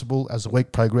is comfortable as the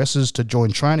week progresses to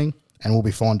join training and will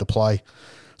be fine to play.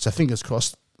 So fingers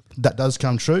crossed that does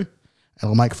come true and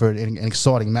it'll make for an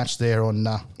exciting match there on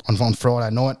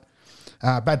Friday night.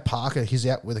 Brad Parker, he's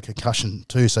out with a concussion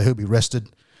too, so he'll be rested,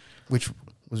 which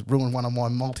was ruined one of my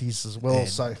multis as well. Yeah,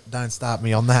 so don't start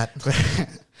me on that.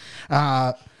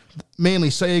 Manly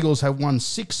Sea Eagles have won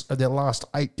 6 of their last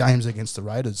 8 games against the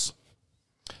Raiders.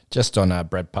 Just on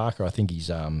Brad Parker, I think he's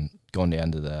gone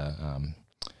down to the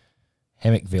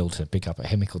Hemmockville to pick up a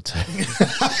chemical too.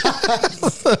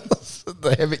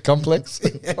 The Hemmock complex.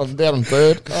 I'm down on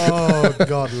 3rd. Oh,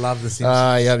 God, love the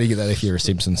Simpsons. You only get that if you're a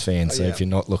Simpsons fan, so if you're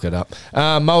not, look it up.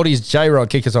 Maldies, J-Rod,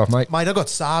 kick us off, mate. Mate, I got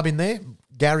Saab in there,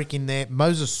 Garrick in there,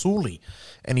 Moses Sully,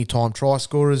 anytime try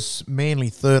scorers, Manly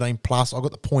 13 plus. I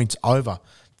got the points over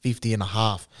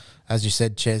 50.5. As you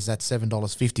said, Chez, that's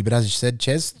 $7.50. But as you said,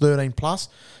 Chez, 13 plus.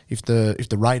 If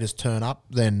the Raiders turn up,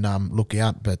 then look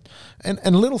out. But and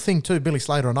a little thing too, Billy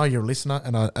Slater. I know you're a listener,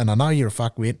 and I know you're a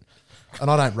fuckwit, and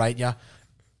I don't rate you.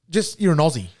 Just you're an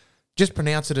Aussie. Just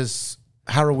pronounce it as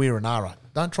Harawira.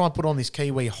 Don't try and put on this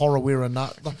Kiwi Horawira.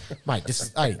 Mate,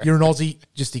 just hey, you're an Aussie.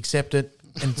 Just accept it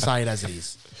and say it as it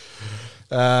is.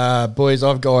 Boys,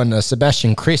 I've gone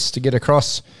Sebastian Chris to get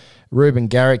across. Ruben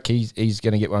Garrick, he's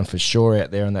going to get one for sure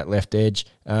out there on that left edge.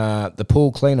 The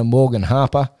pool cleaner, Morgan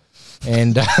Harper.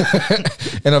 And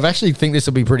and I've actually think this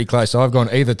will be pretty close. So I've gone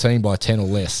either team by 10 or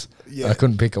less. Yeah. I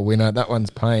couldn't pick a winner. That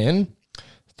one's paying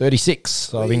 36.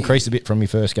 So I've increased a bit from my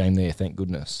first game there, thank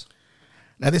goodness.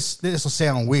 Now, this will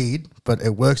sound weird, but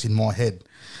it works in my head.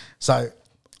 So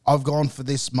I've gone for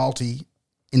this multi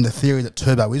in the theory that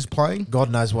Turbo is playing. God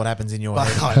knows what happens in your But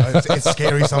head. it's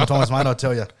scary sometimes, mate, I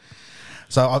tell you.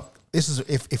 So this is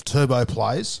if Turbo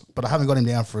plays, but I haven't got him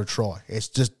down for a try. It's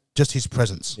just his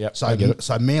presence. Yep, so I get it.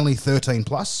 So Manly 13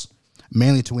 plus,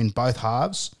 Manly to win both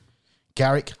halves,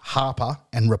 Garrick, Harper,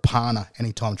 and Rapana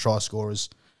anytime try scorers,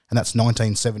 and that's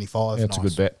 1975. Yeah, that's a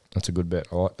good bet. That's a good bet.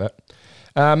 I like that.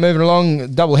 Moving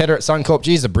along, double header at Suncorp.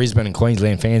 Geez, the Brisbane and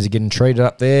Queensland fans are getting treated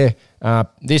up there.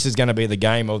 This is going to be the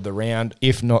game of the round,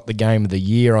 if not the game of the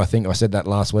year. I think I said that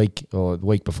last week or the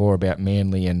week before about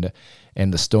Manly and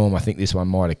the Storm. I think this one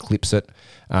might eclipse it.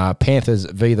 Panthers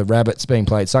v the Rabbits being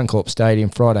played Suncorp Stadium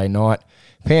Friday night.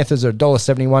 Panthers are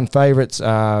 $1.71 favourites.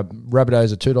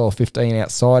 Rabbitohs are $2.15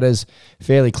 outsiders.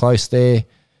 Fairly close there.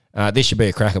 This should be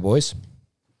a cracker, boys.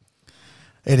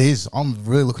 It is. I'm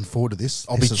really looking forward to this.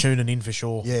 I'll be tuning in for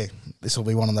sure. Yeah, this will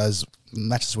be one of those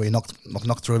matches where you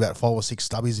knock through about 5 or 6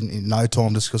 stubbies in no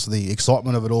time just because of the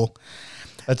excitement of it all.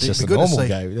 That's just a normal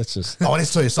game. That's just. Oh, it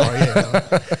is too. Sorry,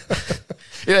 yeah.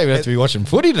 You don't even have to be watching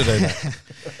footy to do that.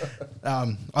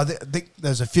 I think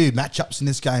there's a few matchups in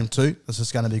this game too. This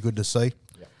is going to be good to see.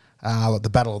 Like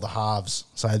the battle of the halves.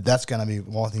 So that's going to be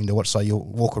one thing to watch. So you'll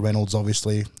Walker Reynolds,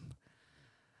 obviously,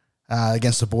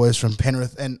 against the boys from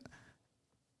Penrith. And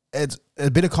it's a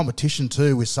bit of competition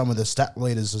too with some of the stat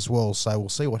leaders as well. So we'll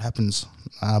see what happens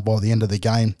by the end of the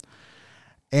game.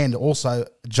 And also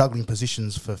juggling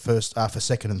positions for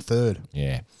second and third.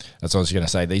 Yeah, that's what I was going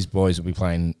to say. These boys will be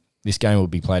playing. This game will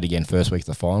be played again first week of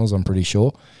the finals, I'm pretty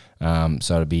sure.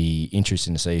 So it'll be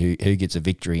interesting to see who gets a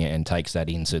victory and takes that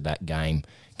into that game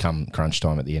come crunch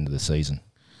time at the end of the season.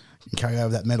 You can carry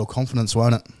over that mental confidence,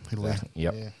 won't it?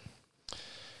 Yep.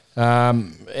 Yeah.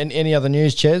 Any other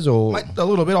news, Chez? Or Mate, a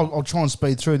little bit. I'll try and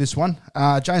speed through this one.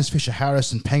 James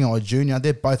Fisher-Harris and Pangai Jr.,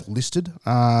 they're both listed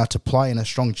to play in a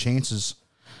strong chances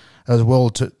as well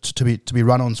to be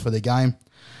run-ons for the game.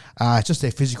 It's just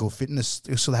their physical fitness.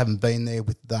 They still haven't been there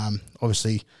with,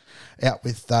 obviously, out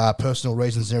with personal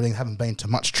reasons and everything, haven't been to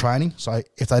much training. So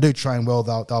if they do train well,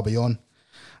 they'll be on.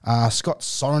 Scott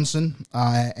Sorensen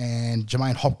and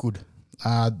Jermaine Hopgood,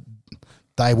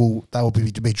 they will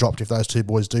be dropped if those two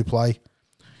boys do play.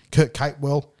 Kurt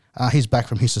Capewell, he's back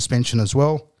from his suspension as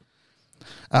well.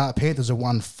 Panthers have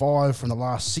won 5 from the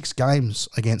last 6 games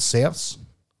against Souths.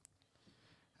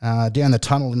 Down the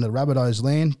tunnel in the Rabbitohs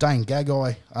land, Dane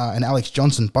Gagai and Alex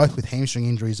Johnson, both with hamstring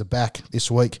injuries, are back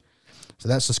this week. So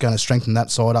that's just going to strengthen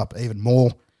that side up even more,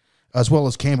 as well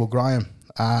as Campbell Graham.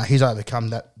 He's overcome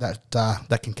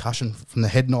that concussion from the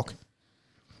head knock.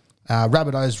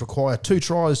 Rabbitohs require 2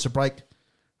 tries to break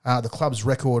the club's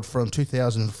record from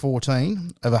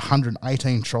 2014 of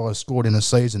 118 tries scored in a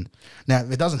season. Now,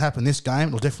 if it doesn't happen this game,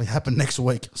 it'll definitely happen next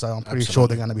week. So I'm pretty sure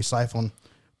they're going to be safe on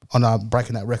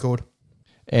breaking that record.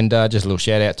 And just a little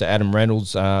shout out to Adam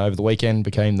Reynolds over the weekend,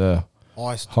 became the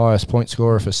highest point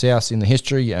scorer for South in the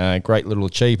history. Great little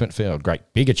achievement, great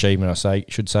big achievement,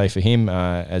 should say for him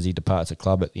as he departs the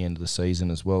club at the end of the season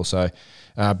as well. So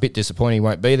a bit disappointing he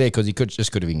won't be there because he could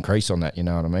have increased on that, you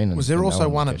know what I mean? Was there also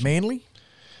one at Manly?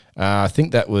 I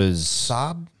think that was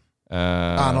Saab.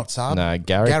 Not Saab. No,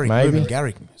 Garrick maybe.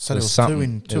 Garrick. So there was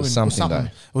something. Something.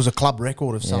 It was a club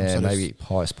record of some sort. Maybe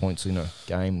highest points in a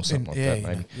game or something like that.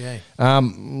 Maybe. Yeah.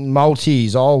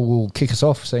 Multis. I will kick us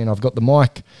off. Seeing I've got the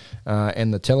mic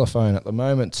and the telephone at the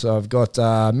moment. So I've got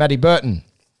Matty Burton,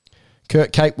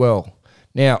 Kurt Capewell.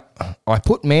 Now I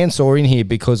put Mansour in here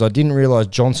because I didn't realise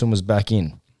Johnson was back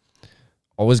in.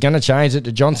 I was going to change it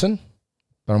to Johnson.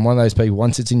 But I'm one of those people,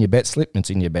 once it's in your bet slip,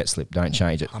 it's in your bet slip. Don't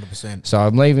change it. 100%. So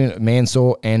I'm leaving it at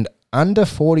Mansour and under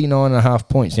 49.5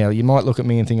 points. Now, you might look at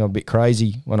me and think I'm a bit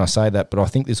crazy when I say that, but I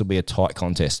think this will be a tight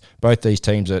contest. Both these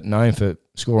teams are known for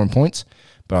scoring points,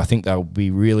 but I think they'll be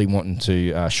really wanting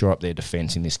to shore up their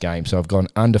defence in this game. So I've gone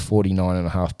under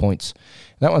 49.5 points.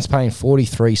 That one's paying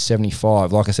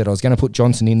 43.75. Like I said, I was going to put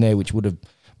Johnson in there, which would have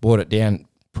brought it down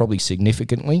probably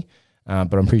significantly.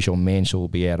 But I'm pretty sure Mansour will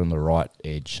be out on the right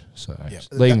edge. So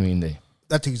leave him in there.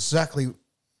 That's exactly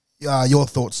your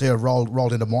thoughts there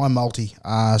rolled into my multi.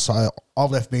 So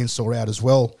I've left Mansour out as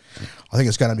well. I think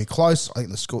it's going to be close. I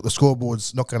think the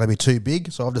scoreboard's not going to be too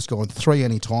big. So I've just gone 3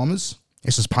 any-timers.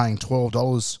 This is paying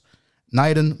 $12.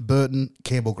 Naden, Burton,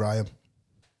 Campbell Graham.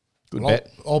 Good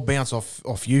bet. I'll bounce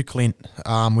off you, Clint,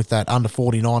 with that under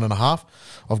 49.5.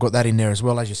 I've got that in there as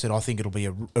well. As you said, I think it'll be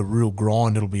a real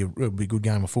grind. It'll be a good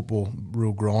game of football,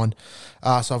 real grind.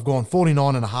 So I've gone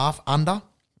 49.5 under.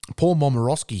 Paul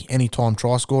Momorowski, anytime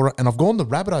try scorer. And I've gone the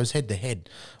Rabbitohs head-to-head.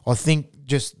 I think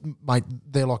mate,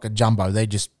 they're like a jumbo. They're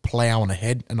just ploughing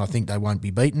ahead, and I think they won't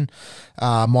be beaten.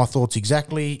 My thoughts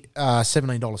exactly,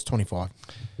 $17.25.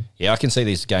 Yeah, I can see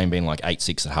this game being like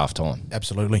 8-6 at halftime.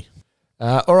 Absolutely.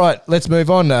 All right, let's move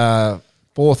on.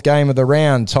 Fourth game of the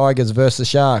round, Tigers versus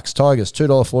Sharks. Tigers,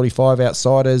 $2.45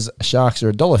 outsiders. Sharks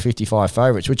are $1.55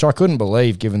 favourites, which I couldn't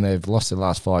believe given they've lost their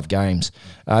last 5 games.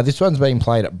 This one's been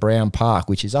played at Brown Park,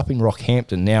 which is up in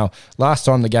Rockhampton. Now, last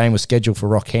time the game was scheduled for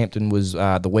Rockhampton was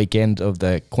the weekend of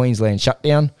the Queensland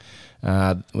shutdown,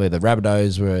 where the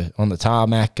Rabbitohs were on the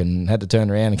tarmac and had to turn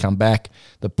around and come back.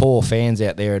 The poor fans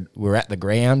out there were at the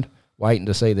ground waiting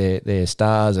to see their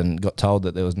stars and got told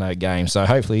that there was no game. So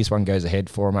hopefully this one goes ahead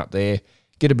for them up there.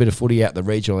 Get a bit of footy out the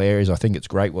regional areas. I think it's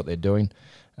great what they're doing.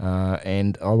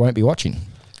 And I won't be watching.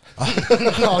 I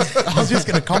was just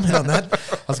going to comment on that.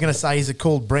 I was going to say, is it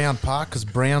called Brown Park because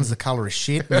brown's the colour of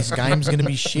shit and this game's going to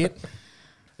be shit?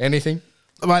 Anything?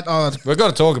 Mate, We've got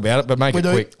to talk about it, but make it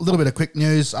quick. A little bit of quick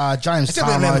news. James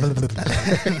Tarmo,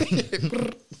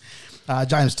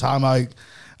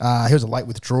 he was a late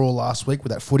withdrawal last week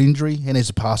with that foot injury. He needs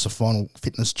to pass a final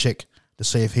fitness check to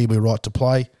see if he'll be right to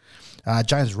play.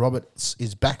 James Roberts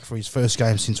is back for his first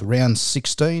game since round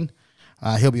 16.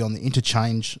 He'll be on the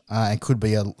interchange and could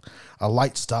be a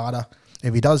late starter.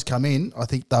 If he does come in, I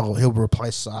think he'll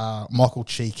replace Michael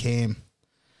Chez.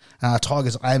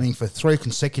 Tigers aiming for 3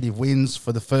 consecutive wins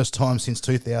for the first time since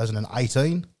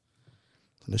 2018.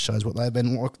 This shows what they've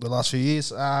been like the last few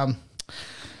years.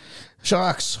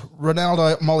 Sharks,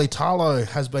 Ronaldo Molitalo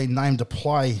has been named to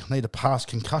play. Need to pass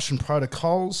concussion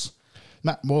protocols.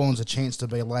 Matt Moreland's a chance to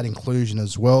be a late inclusion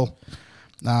as well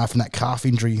from that calf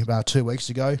injury about 2 weeks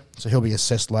ago. So he'll be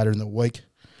assessed later in the week.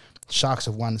 Sharks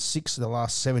have won 6 of the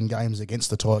last 7 games against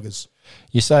the Tigers.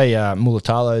 You say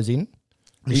Mulitalo's in?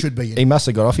 He should be in. He must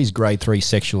have got off his grade 3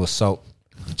 sexual assault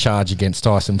charge against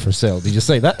Tyson Frizzell. Did you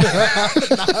see that?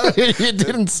 No. You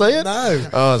didn't see it? No.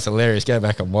 Oh, it's hilarious. Go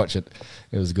back and watch it.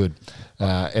 It was good.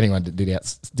 Anyone that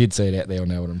did see it out there will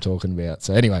know what I'm talking about.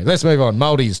 So anyway, let's move on.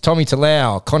 Maldies, Tommy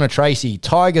Talau, Connor Tracy,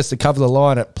 Tigers to cover the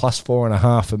line at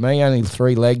 +4.5 for me. Only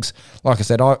 3 legs. Like I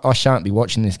said, I shan't be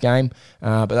watching this game,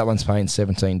 but that one's paying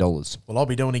 $17. Well, I'll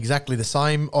be doing exactly the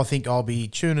same. I think I'll be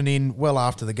tuning in well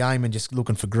after the game and just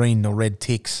looking for green or red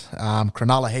ticks.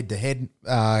 Cronulla head-to-head,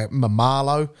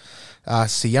 Mamalo,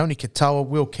 Sione Katoa,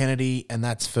 Will Kennedy, and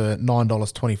that's for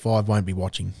 $9.25. Won't be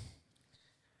watching.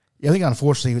 Yeah, I think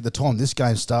unfortunately at the time this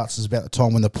game starts is about the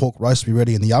time when the pork roast will be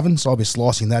ready in the oven, so I'll be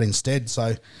slicing that instead.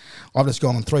 So I've just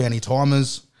gone on 3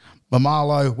 any-timers,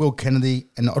 Mamalo, Will Kennedy,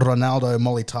 and Ronaldo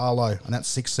Molitalo, and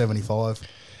that's $6.75.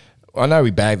 I know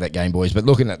we bagged that game, boys, but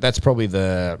looking at that's probably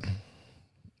going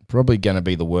to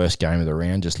be the worst game of the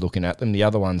round. Just looking at them, the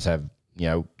other ones have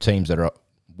teams that are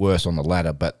worse on the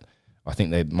ladder, but I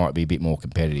think they might be a bit more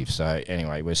competitive. So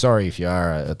anyway, we're sorry if you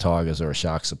are a Tigers or a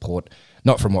Sharks support.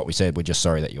 Not from what we said, we're just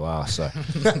sorry that you are. So,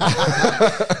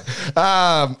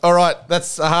 all right,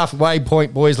 that's a halfway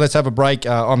point, boys. Let's have a break.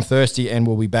 I'm thirsty, and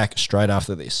we'll be back straight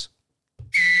after this.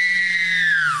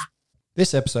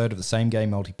 This episode of the Same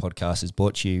Game Multi Podcast is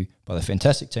brought to you by the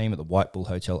fantastic team at the White Bull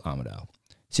Hotel Armidale.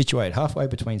 Situated halfway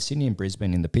between Sydney and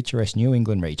Brisbane in the picturesque New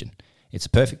England region, it's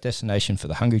a perfect destination for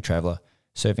the hungry traveller,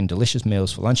 serving delicious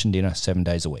meals for lunch and dinner 7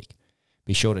 days a week.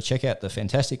 Be sure to check out the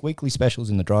fantastic weekly specials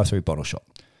in the drive-through bottle shop.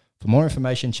 For more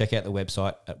information, check out the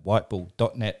website at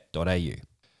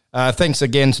whitebull.net.au. Thanks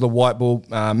again to the White Bull,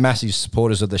 massive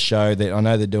supporters of the show. I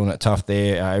know they're doing it tough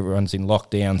there. Everyone's in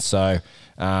lockdown, so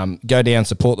go down,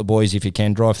 support the boys if you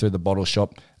can. Drive through the bottle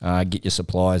shop, get your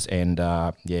supplies, and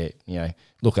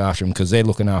look after them because they're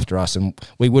looking after us, and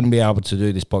we wouldn't be able to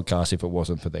do this podcast if it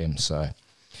wasn't for them. So,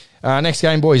 next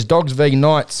game, boys, Dogs v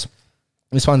Knights.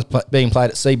 This one's being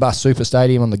played at Seabus Super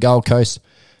Stadium on the Gold Coast.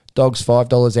 Dogs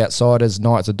 $5 outsiders,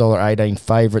 Knights $1.18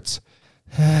 favourites.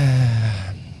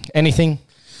 Anything?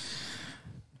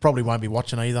 Probably won't be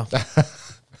watching either.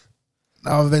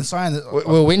 I've been saying that. We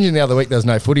were whinging the other week there's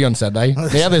no footy on Saturday.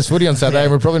 Now there's footy on Saturday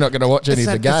and we're probably not going to watch any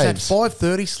of the games. It's that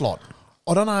 5:30 slot.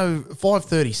 I don't know,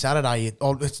 5:30 Saturday.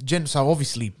 So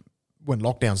obviously when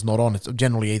lockdown's not on, it's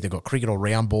generally either got cricket or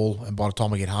round ball, and by the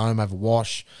time I get home, have a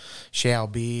wash, shower,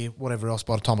 beer, whatever else,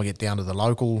 by the time I get down to the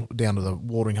local, down to the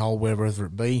watering hole, wherever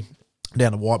it be,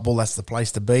 down to White Bull, that's the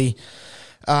place to be.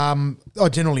 I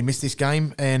generally miss this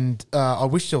game, and I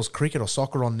wish there was cricket or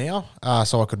soccer on now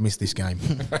so I could miss this game.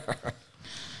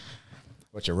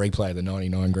 Watch a replay of the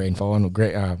 99 grand final,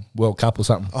 World Cup or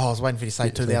something. Oh, I was waiting for you to say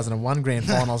 2001 grand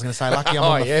final. I was going to say, lucky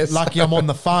I'm on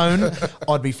the phone,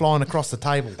 I'd be flying across the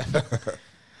table.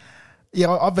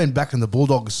 Yeah, I've been backing the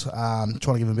Bulldogs, trying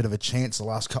to give them a bit of a chance the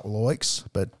last couple of weeks,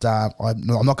 but I'm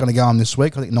not going to go on this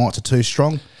week. I think Knights are too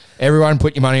strong. Everyone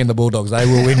put your money in the Bulldogs. They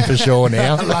will win for sure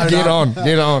now. Get on.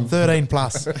 13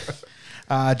 plus.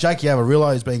 Jake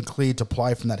Avarillo has been cleared to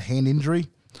play from that hand injury.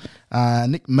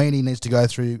 Nick Meaney needs to go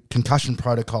through concussion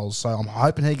protocols, so I'm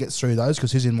hoping he gets through those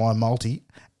because he's in my multi.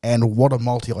 And what a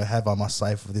multi I have, I must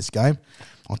say, for this game.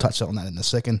 I'll touch on that in a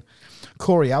second.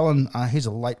 Corey Allen, he's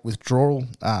a late withdrawal.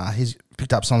 He's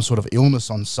picked up some sort of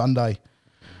illness on Sunday.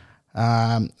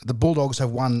 The Bulldogs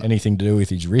have won. Anything to do with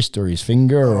his wrist or his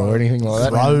finger or anything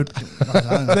like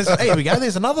that? Here we go.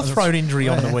 There's another throat injury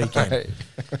on the weekend.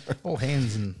 All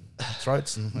hands and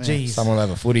throats. And Jeez. Someone will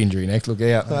have a foot injury next. Look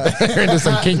out. They're into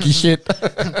some kinky shit.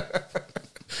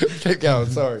 Keep going.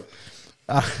 Sorry.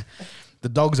 The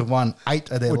Dogs have won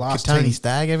 8 of their last 10. Would Tony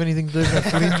Stagg have anything to do with that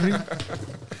foot injury?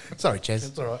 Sorry, Chez.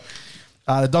 That's all right.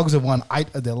 The Dogs have won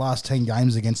 8 of their last 10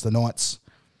 games against the Knights.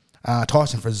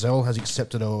 Tyson Frizzell has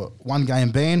accepted a 1-game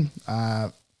ban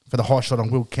for the high shot on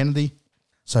Will Kennedy.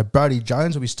 So Brody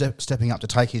Jones will be stepping up to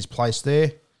take his place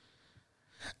there.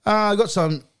 Got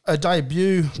a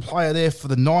debut player there for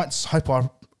the Knights. Hope I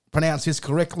pronounce this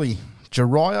correctly.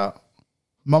 Jariah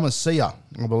Momasia,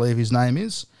 I believe his name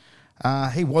is.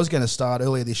 He was going to start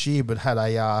earlier this year, but had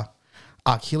a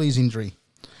Achilles injury.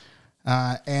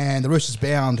 And the Roosters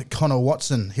bound Connor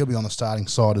Watson. He'll be on the starting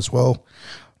side as well.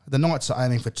 The Knights are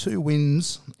aiming for 2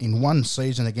 wins in one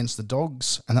season against the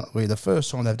Dogs, and that will be the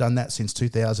first time they've done that since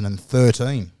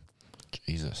 2013.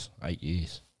 Jesus, 8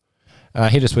 years.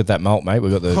 Hit us with that malt, mate.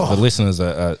 We've got the listeners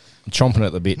are chomping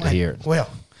at the bit to hear it. Well,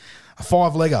 a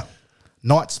 5-legger.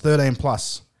 Knights 13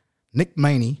 plus. Nick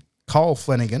Meaney, Kyle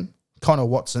Flanagan, Connor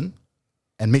Watson,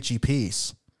 and Mitchy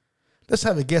Pearce. Let's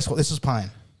have a guess what this is paying.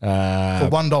 For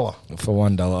 $1. For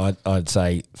 $1, I'd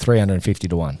say 350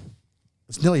 to 1.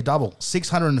 It's nearly double.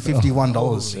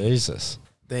 $651. Jesus.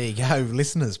 There you go,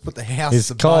 listeners. Put the house, Is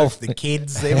the Kyle- both, the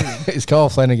kids, everything. Is Kyle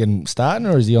Flanagan starting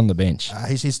or is he on the bench?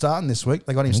 He's starting this week.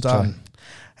 They got him starting.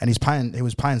 And he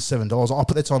was paying $7. I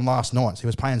put that on last night. He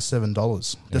was paying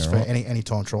 $7 just for any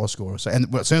time try scorer. So,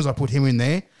 and as soon as I put him in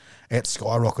there, it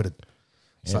skyrocketed.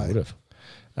 Yeah, would have.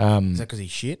 Is that because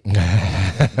he's shit?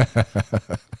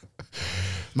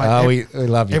 Mate, we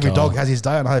love you, every Kyle. dog has his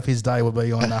day, and I hope his day will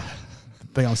be on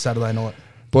Saturday night.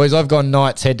 Boys, I've gone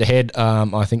Knights head to head.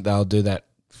 I think they'll do that.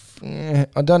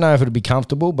 I don't know if it'll be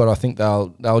comfortable, but I think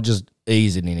they'll just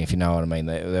ease it in, if you know what I mean.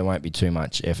 There won't be too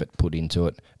much effort put into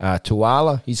it.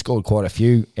 Tuala, he scored quite a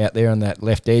few out there on that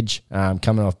left edge,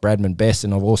 coming off Bradman Best,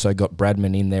 and I've also got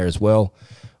Bradman in there as well.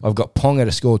 I've got Ponga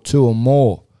to score 2 or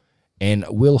more, and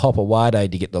Will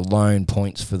Hopper-Wade to get the lone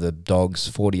points for the Dogs,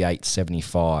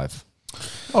 48-75.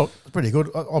 Oh, pretty good.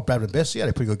 Bradman Best, he had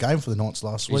a pretty good game for the Knights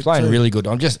last week. He's playing too. really good.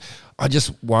 I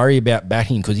just worry about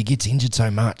batting because he gets injured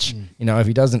so much. You know, if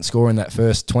he doesn't score in that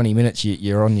first 20 minutes,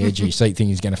 you're on the edge of your seat thinking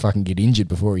he's going to fucking get injured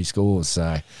before he scores.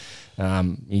 So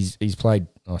he's played,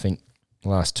 I think, the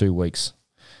last 2 weeks.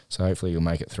 So hopefully he'll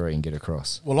make it 3 and get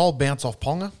across. Well, I'll bounce off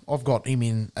Ponga. I've got him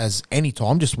in as any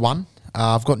time, just 1.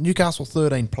 I've got Newcastle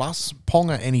 13 plus,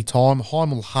 Ponga anytime,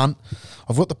 Heimel Hunt.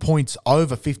 I've got the points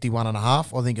over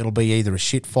 51.5. I think it'll be either a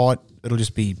shit fight, it'll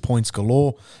just be points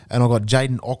galore. And I've got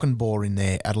Jaden Ockenbaugh in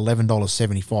there at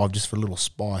 $11.75 just for a little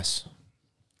spice.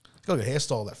 He's got a good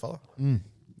hairstyle, that fella.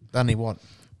 Doesn't he what?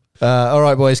 All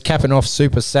right, boys, capping off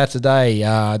Super Saturday.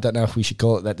 I don't know if we should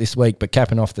call it that this week, but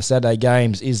capping off the Saturday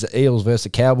games is the Eels versus the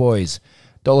Cowboys.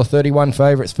 $1.31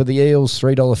 favourites for the Eels,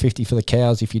 $3.50 for the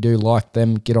Cows. If you do like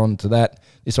them, get on to that.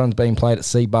 This one's being played at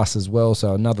C-Bus as well,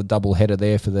 so another double header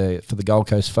there for the Gold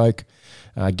Coast folk.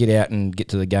 Get out and get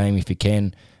to the game if you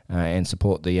can, and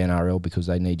support the NRL because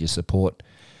they need your support.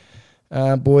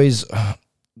 Boys,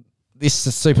 this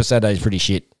Super Saturday is pretty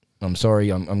shit. I'm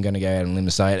sorry, I'm going to go out on a limb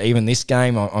to say it. Even this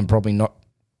game, I'm probably not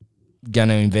going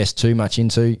to invest too much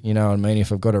into. You know what I mean?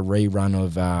 If I've got a rerun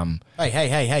of...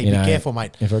 Hey, be careful,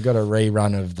 mate. If I've got a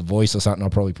rerun of The Voice or something, I'll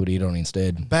probably put it on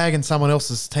instead. Bagging someone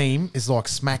else's team is like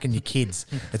smacking your kids.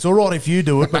 It's all right if you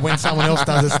do it, but when someone else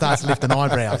does it, starts lifting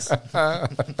eyebrows.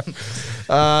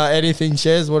 Anything,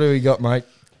 Chez? What do we got, mate?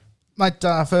 Mate,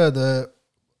 further...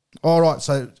 All right,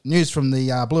 so news from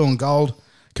the Blue and Gold.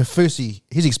 Kafusi,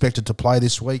 he's expected to play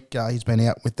this week. He's been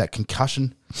out with that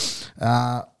concussion.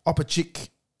 Opachik,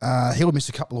 he'll miss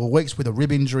a couple of weeks with a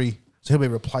rib injury, so he'll be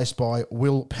replaced by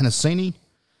Will Penasini.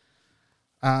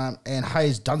 And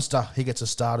Hayes Dunster, he gets a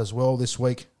start as well this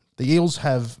week. The Eels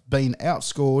have been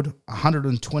outscored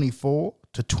 124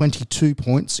 to 22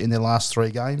 points in their last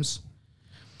 3 games.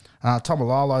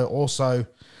 Tomalalo also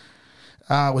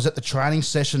was at the training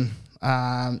session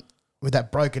with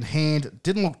that broken hand.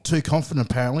 Didn't look too confident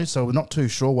apparently, so we're not too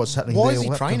sure what's happening there. Why is he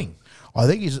training? I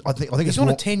think he's He's on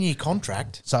a 10-year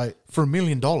contract so for $1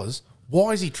 million.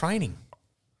 Why is he training?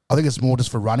 I think it's more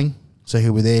just for running. So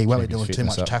he'll be there. He won't be Keep his doing too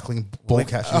fitness much up. tackling, ball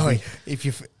catching. Oh, if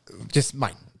you just,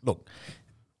 mate, look,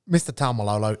 Mr.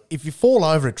 Tamalolo, if you fall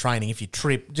over at training, if you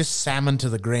trip, just salmon to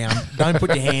the ground. Don't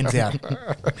put your hands out.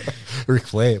 Ric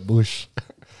Flair, Bush.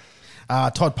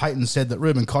 Todd Payton said that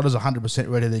Ruben Cotter's 100%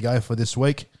 ready to go for this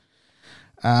week.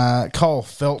 Cole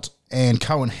Felt and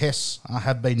Cohen Hess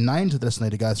have been named. They just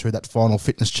need to go through that final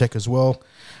fitness check as well.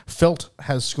 Felt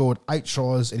has scored 8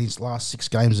 tries in his last 6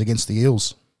 games against the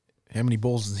Eels. How many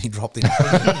balls has he dropped in?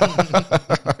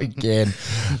 Again.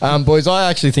 Boys, I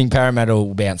actually think Parramatta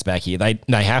will bounce back here. They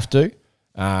have to.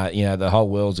 The whole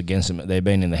world's against them. They've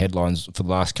been in the headlines for the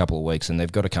last couple of weeks, and they've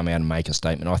got to come out and make a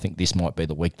statement. I think this might be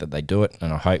the week that they do it,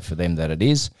 and I hope for them that it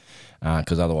is,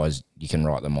 because otherwise you can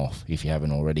write them off if you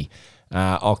haven't already.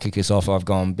 I'll kick us off. I've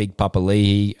gone Big Papa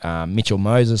Leahy, Mitchell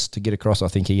Moses to get across. I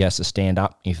think he has to stand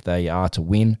up if they are to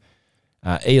win.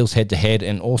 Eels head-to-head,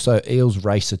 and also Eels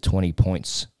race at 20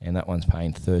 points, and that one's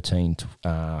paying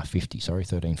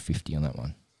 $13.50 on that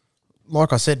one.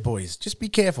 Like I said, boys, just be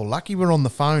careful. Lucky we're on the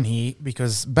phone here,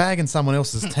 because bagging someone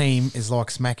else's team is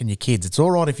like smacking your kids. It's all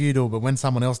right if you do it, but when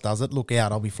someone else does it, look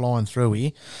out. I'll be flying through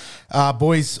here.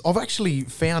 Boys, I've actually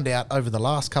found out over the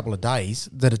last couple of days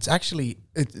that it's actually...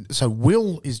 So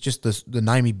Will is just the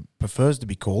name he prefers to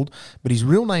be called, but his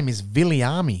real name is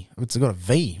Viliami. It's got a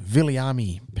V,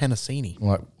 Viliami Penasini.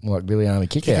 Like Viliami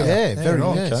Kickout. Yeah, very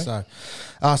right, yeah. okay.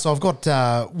 So I've got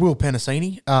Will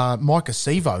Penasini, Micah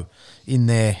Sevo in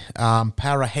there.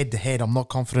 Para head-to-head, I'm not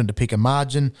confident to pick a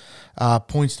margin.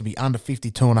 Points to be under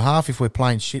 52.5. If we're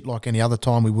playing shit like any other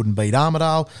time, we wouldn't beat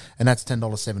Armidale, and that's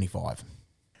 $10.75.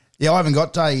 Yeah, I haven't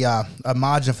got a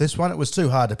margin for this one. It was too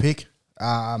hard to pick.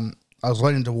 I was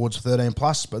leaning towards 13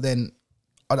 plus, but then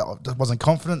I wasn't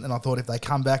confident, and I thought if they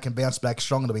come back and bounce back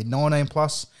strong, it'll be 19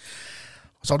 plus.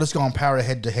 So I'll just go on Para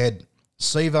head-to-head.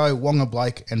 Sevo, Wonga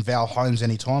Blake, and Val Holmes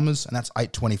any-timers, and that's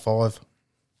 $8.25.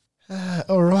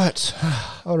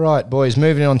 All right, boys.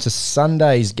 Moving on to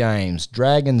Sunday's games.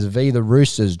 Dragons v. the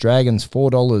Roosters. Dragons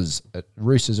 $4.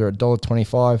 Roosters are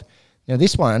 $1.25. Now,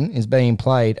 this one is being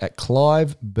played at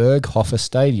Clive Berghofer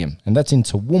Stadium, and that's in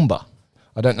Toowoomba.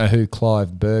 I don't know who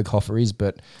Clive Berghofer is,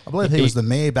 but... I believe he was the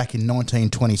mayor back in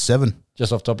 1927.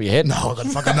 Just off the top of your head? No, I got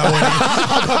fucking no idea.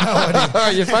 I got no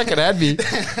idea. You fucking had me.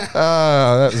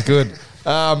 Oh, that was good.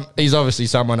 He's obviously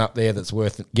someone up there that's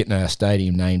worth getting a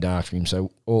stadium named after him,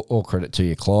 so all credit to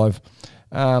you, Clive.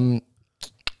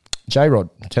 J-Rod,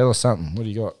 tell us something. What do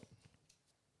you got?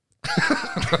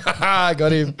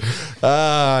 Got him.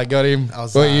 Got him.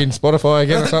 Were you in Spotify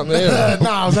again or something there?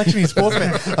 No, I was actually in sports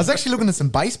fan. I was actually looking at some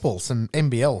baseball, some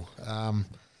NBL.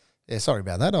 Sorry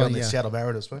about that. The Seattle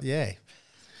Mariners, mate. Yeah.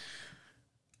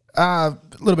 A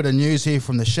little bit of news here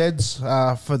from the Sheds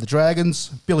for the Dragons.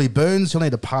 Billy Burns, he'll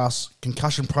need to pass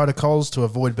concussion protocols to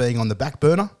avoid being on the back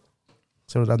burner.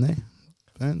 See what I've done there?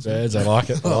 Burns, I like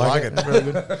it. I like it.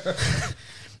 very good.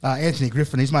 Anthony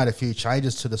Griffin, he's made a few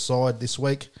changes to the side this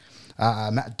week.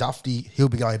 Matt Duffy, he'll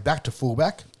be going back to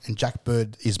fullback, and Jack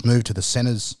Bird is moved to the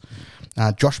centres.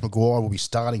 Josh Maguire will be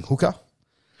starting hooker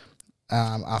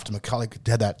after McCulloch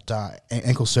had that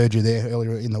ankle surgery there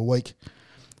earlier in the week.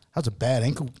 That was a bad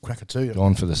ankle cracker too.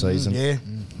 Gone for the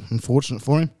season. Unfortunate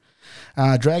for him.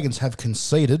 Dragons have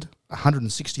conceded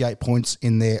 168 points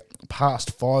in their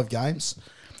past 5 games.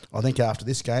 I think after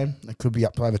this game, it could be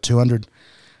up to over 200.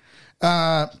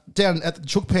 Down at the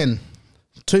Chook Pen,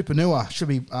 Tupanua should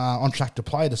be on track to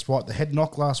play despite the head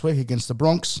knock last week against the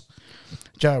Bronx.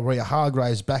 Jarrah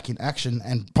Hargraves back in action,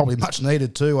 and probably much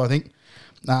needed too, I think,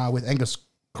 with Angus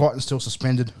Crichton still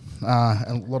suspended,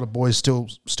 and a lot of boys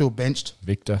still benched.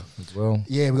 Victor as well.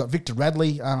 Yeah, we've got Victor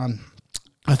Radley, a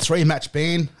 3-match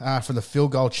ban for the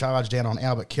field goal charge down on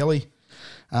Albert Kelly.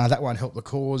 That won't help the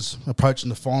cause approaching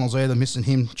the finals either, missing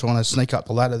him, trying to sneak up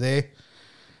the ladder there.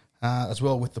 As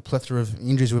well with the plethora of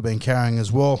injuries we've been carrying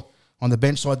as well on the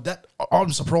bench side. That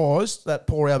I'm surprised that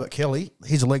poor Albert Kelly,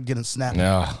 his leg didn't snap.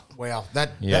 No. Wow,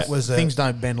 that was things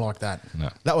don't bend like that. No.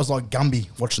 That was like Gumby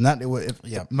watching that.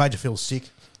 It made you feel sick.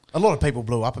 A lot of people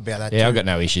blew up about that. Yeah, too. I've got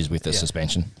no issues with the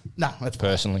suspension. No, that's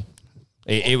personally.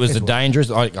 It was a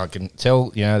dangerous. I can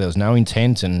tell. There was no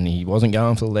intent, and he wasn't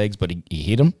going for the legs, but he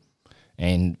hit him.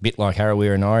 And a bit like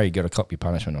Harawira and I, you got to cop your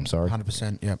punishment. I'm sorry.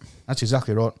 100%. Yep. That's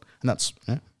exactly right, and that's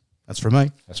from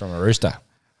me. That's from a rooster.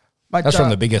 Mate, That's from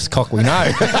the biggest cock we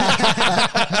know.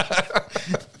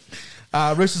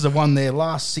 Roosters have won their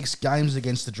last 6 games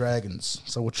against the Dragons,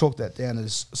 so we'll chalk that down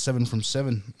as 7 from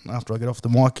 7 after I get off the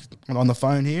mic and on the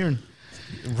phone here. And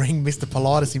Ring Mr.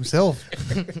 Politis himself.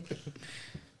 Do you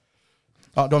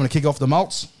want me to kick off the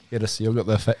mults? Get us. You've got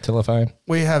the fat telephone.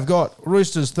 We have got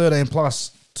Roosters 13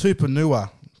 plus,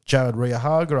 Tupanua, Jared Ria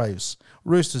Hargraves.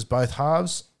 Roosters both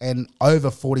halves and over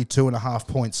 42.5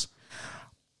 points.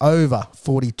 Over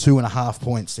 42.5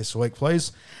 points this week,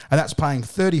 please. And that's paying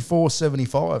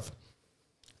 $34.75.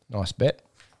 Nice bet.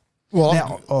 Well,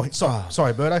 Now,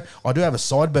 sorry, Berto. I do have a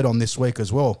side bet on this week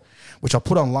as well, which I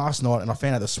put on last night and I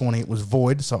found out this morning it was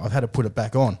void, so I've had to put it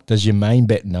back on. Does your main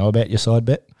bet know about your side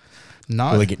bet?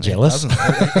 No. Will he get jealous? It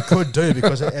doesn't. It could do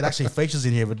because it actually features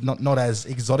in here, but not as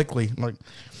exotically. Like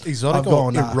exotic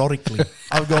or erotically?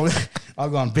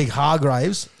 I've gone Big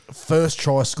Hargraves, first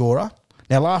try scorer.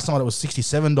 Now, last night it was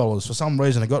 $67. For some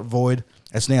reason, it got void.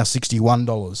 It's now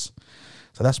 $61.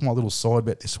 So that's my little side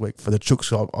bet this week for the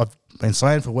Chooks. I've been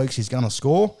saying for weeks he's going to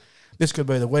score. This could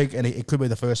be the week, and it could be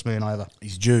the first million over.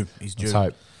 He's due. Let's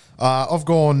hope. I've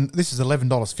gone, this is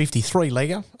 $11.53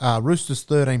 legger. Roosters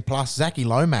 13 plus, Zachy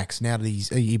Lomax, now that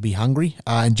he'd be hungry,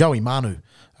 and Joey Manu.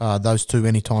 Those two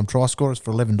anytime try scorers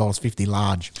for $11.50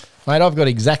 large. Mate, I've got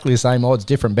exactly the same odds,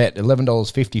 different bet,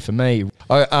 $11.50 for me.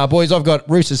 Boys, I've got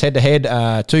Roosters head-to-head,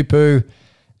 Tupu,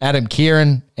 Adam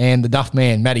Kieran, and the Duff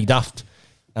man, Matty Duft,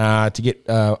 to get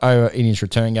over in his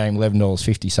return game,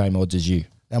 $11.50, same odds as you.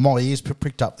 Now, my ears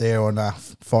pricked up there on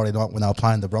Friday night when they were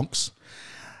playing the Bronx.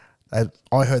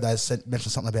 I heard they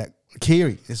mentioned something about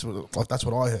Keary. That's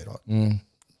what I heard.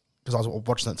 Because I was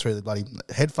watching it through the bloody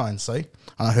headphones, see?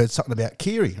 And I heard something about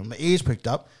Keary. And my ears pricked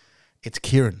up. It's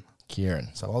Kieran.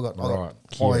 So I got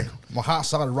my heart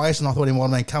started racing. I thought he might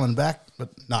have been coming back. But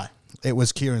no, it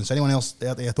was Kieran. So anyone else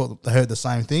out there thought they heard the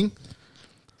same thing?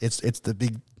 It's the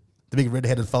big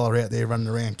red-headed fella out there running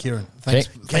around, Kieran. Thanks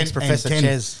Professor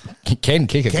Chez. Can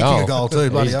kick a goal. Can kick a goal too,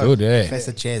 bloody He's hell. good, yeah.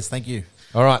 Professor Chez, thank you.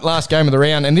 All right, last game of the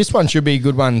round, and this one should be a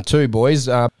good one too, boys.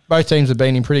 Both teams have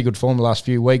been in pretty good form the last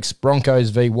few weeks. Broncos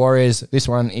v Warriors. This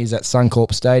one is at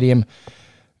Suncorp Stadium.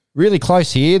 Really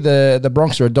close here. The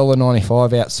Bronx are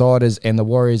 $1.95 outsiders, and the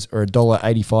Warriors are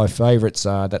 $1.85 favourites.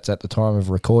 That's at the time of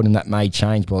recording. That may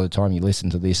change by the time you listen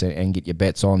to this and get your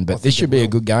bets on. But this should be a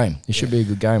good game. This should be a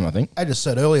good game, I think. I just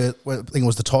said earlier, I think it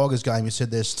was the Tigers game. You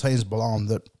said there's teams below them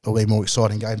that will be more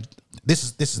exciting game. This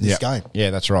is this game. Yeah,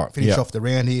 that's right. Finish off the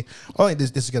round here. I think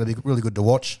this is going to be really good to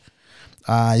watch.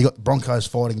 You got the Broncos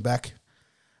fighting back,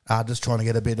 just trying to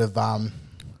get a bit of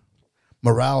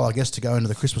morale, I guess, to go into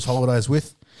the Christmas holidays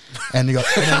with. And you got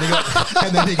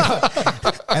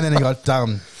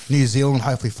New Zealand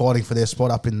hopefully fighting for their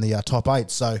spot up in the top 8.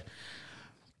 So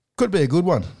could be a good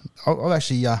one. I'll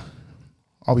actually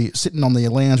I'll be sitting on the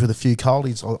lounge with a few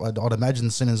coldies. I'd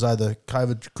imagine, seeing as though the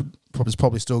COVID is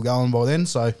probably still going by then.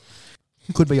 So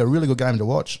could be a really good game to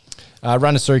watch.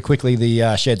 Run us through quickly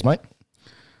the Sheds, mate.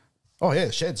 Oh, yeah,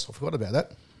 Sheds. I forgot about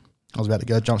that. I was about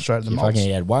to jump straight to the mults.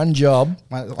 You had one job.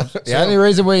 Mate, The only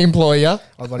reason we employ you.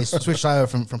 I've only switched over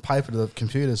from paper to the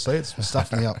computer, see? It's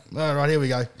stuffing me up. All right, here we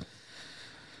go.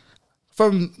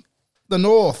 From the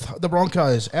North, the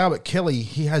Broncos, Albert Kelly,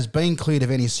 he has been cleared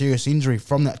of any serious injury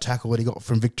from that tackle that he got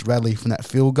from Victor Radley from that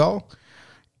field goal.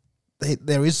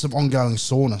 There is some ongoing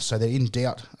soreness, so they're in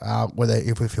doubt whether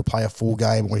if he'll play a full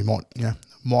game or he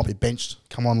might be benched,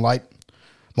 come on late,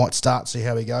 might start, see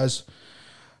how he goes.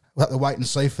 We'll have to wait and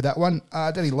see for that one.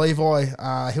 Danny Levi,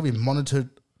 he'll be monitored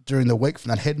during the week from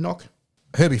that head knock.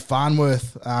 Herbie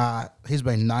Farnworth, he's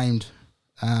been named,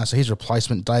 so his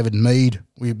replacement, David Mead,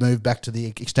 we moved back to the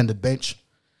extended bench.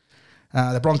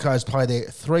 The Broncos play their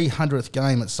 300th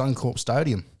game at Suncorp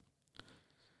Stadium.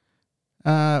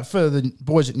 For the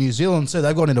boys at New Zealand, so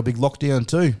they've gone into a big lockdown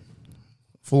too.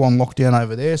 Full-on lockdown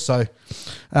over there, so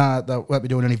they won't be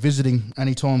doing any visiting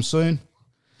anytime soon.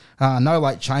 No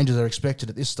late changes are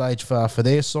expected at this stage for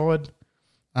their side.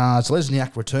 So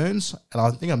Lesniak returns, and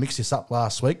I think I mixed this up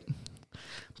last week.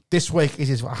 This week is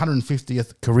his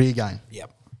 150th career game.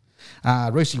 Yep.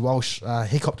 Reece Walsh,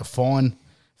 he copped a fine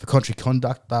for contrary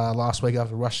conduct last week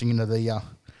after rushing into the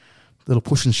little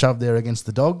push and shove there against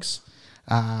the Dogs.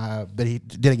 But he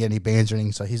didn't get any bans or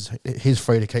anything, so he's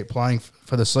free to keep playing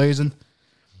for the season.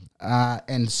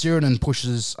 And Sirenen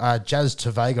pushes Jazz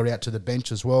Tavega out to the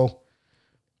bench as well.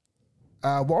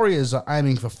 Warriors are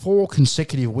aiming for 4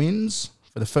 consecutive wins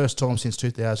for the first time since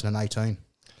 2018.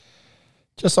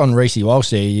 Just on Reece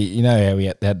Walsh there, you know how we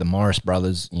had the Morris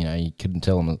brothers, you couldn't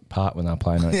tell them apart when they were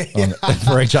playing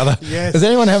for each other. Yes. Is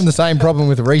anyone having the same problem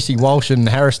with Reece Walsh and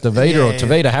Harris Tavita or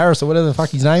Tavita Harris or whatever the fuck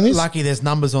his name is? Lucky there's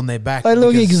numbers on their back. They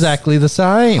look exactly the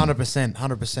same.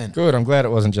 100%. Good, I'm glad it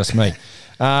wasn't just me.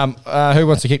 Who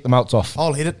wants to kick the mults off?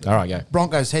 I'll hit it. All right, go.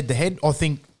 Broncos head-to-head, I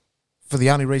think, for the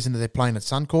only reason that they're playing at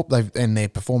Suncorp and their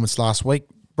performance last week,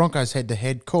 Broncos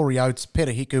head-to-head. Corey Oates,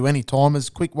 Peter Hiku, any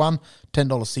timers. Quick one,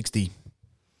 $10.60.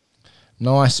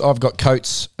 Nice. I've got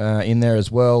Coates in there as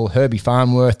well. Herbie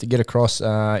Farnworth to get across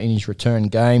in his return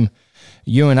game.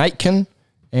 Ewan Aitken.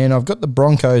 And I've got the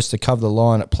Broncos to cover the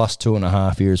line at plus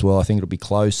 2.5 here as well. I think it'll be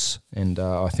close. And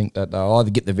I think that they'll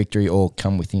either get the victory or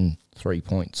come within 3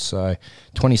 points. So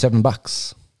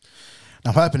 $27.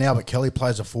 I'm hoping Albert Kelly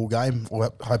plays a full game,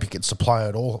 or I hope he gets to play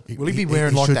at all. Will he be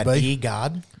wearing like that ear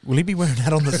guard? Will he be wearing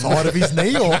that on the side of his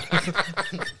knee? Or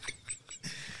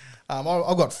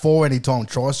I've got 4 anytime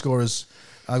try scorers.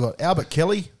 I've got Albert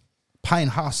Kelly, Payne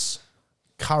Huss,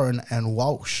 Curran and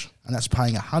Walsh, and that's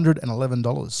paying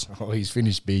 $111. Oh, he's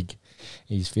finished big.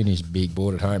 He's finished big,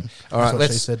 bought at home. All right,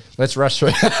 let's rush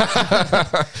through.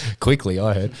 Quickly,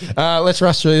 I heard. Let's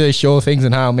rush through these sure things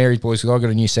and Hail Marys, boys, because I've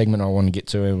got a new segment I want to get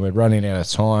to, and we're running out of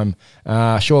time.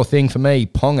 Sure thing for me,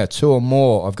 Ponga, 2 or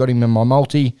more. I've got him in my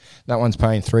multi. That one's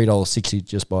paying $3.60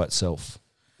 just by itself.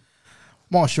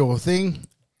 My sure thing,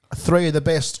 3 of the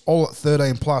best, all at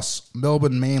 13 plus.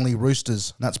 Melbourne Manly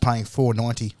Roosters, and that's paying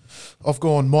 $4.90. I've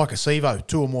gone Micah Sevo,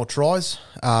 2 or more tries.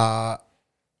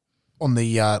 On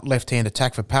the left-hand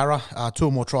attack for Para, 2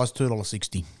 or more tries,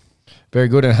 $2.60. Very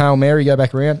good. And Hail Mary, go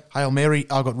back around. Hail Mary,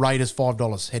 I've got Raiders,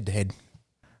 $5 head-to-head.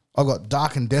 I've got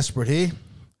Dark and Desperate here.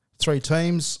 3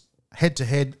 teams,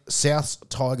 head-to-head, Souths,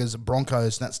 Tigers,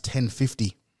 Broncos, and that's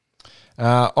 $10.50.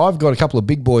 I've got a couple of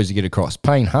big boys to get across.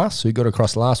 Payne Huss, who got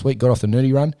across last week, got off the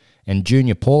nudie run, and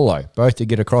Junior Paulo, both to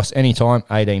get across anytime,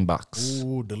 $18.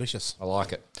 Ooh, delicious. I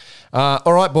like it.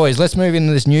 All right, boys, let's move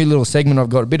into this new little segment. I've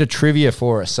got a bit of trivia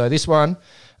for us. So this one,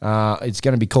 it's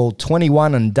going to be called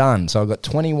 21 and Done. So I've got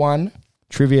 21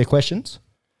 trivia questions.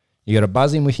 You got to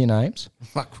buzz in with your names.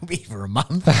 Fuck, we'll be here for a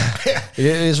month.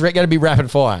 It's going to be rapid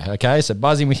fire, okay? So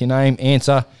buzz in with your name,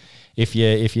 answer. If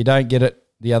you don't get it,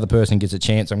 the other person gets a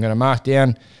chance. I'm going to mark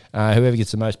down whoever gets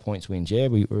the most points wins. Yeah,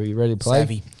 are you ready to play?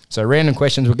 Savvy. So random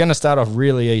questions. We're going to start off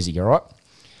really easy, all right?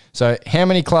 So how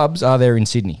many clubs are there in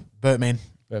Sydney? Bertman.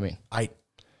 8.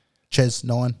 Chez,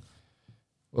 9.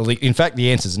 Well, in fact,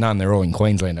 the answer's none. They're all in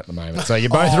Queensland at the moment. So you're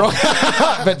both wrong.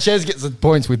 But Chez gets the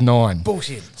points with 9.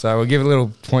 Bullshit. So we'll give a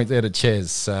little point there to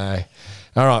Chez. So,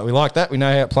 all right, we like that. We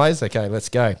know how it plays. Okay, let's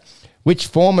go. Which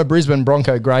former Brisbane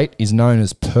Bronco great is known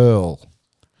as Pearl?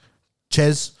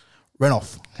 Chez,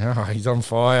 Renoff. Oh, he's on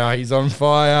fire. He's on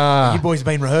fire. You boys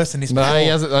been rehearsing this before. No, he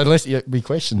hasn't, unless it be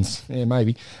questions. Yeah,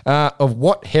 maybe. Of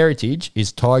what heritage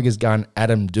is Tigers gun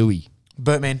Adam Dewey?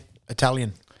 Bertman,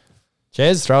 Italian.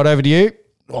 Chez, throw it over to you.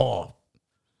 Oh,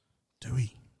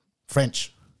 Dewey.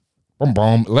 French. Boom,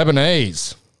 boom.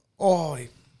 Lebanese. Oh,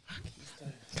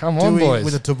 Come on, Dewey boys.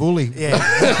 with a tabbouleh.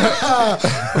 yeah.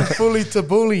 Fully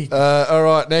tabbouleh. All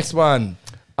right, next one.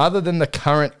 Other than the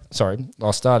current... Sorry,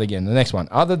 I'll start again. The next one.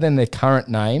 Other than their current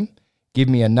name, give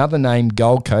me another name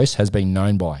Gold Coast has been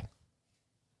known by.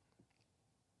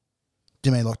 Do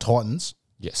you mean like Titans?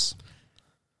 Yes.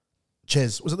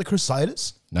 Chez, was it the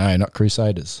Crusaders? No, not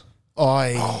Crusaders.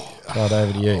 Right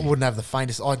over to you. I wouldn't have the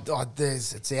faintest.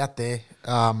 It's out there.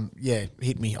 Yeah,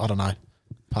 hit me. I don't know.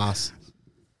 Pass.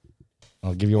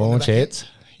 I'll give you one more chance.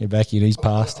 You're back in. He's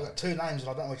passed. I've got 2 names and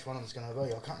I don't know which one it's going to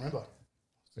be. I can't remember.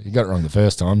 You got it wrong the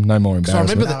first time. No more So I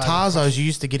embarrassment. remember the Tarzos you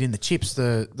used to get in the chips.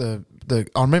 I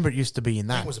remember it used to be in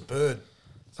I think that. it was a bird.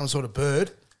 Some sort of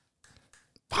bird.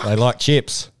 They like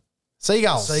chips.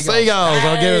 Seagulls. Seagulls.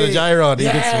 I'll give it to J-Rod. He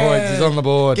gets the points. He's on the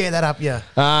board. Get that up, yeah.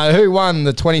 Who won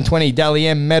the 2020 Dally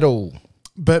M medal?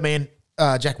 Bertman,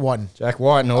 Jack Whiten. Jack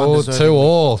Whiten. Oh, Undeservedly.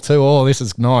 2-2. This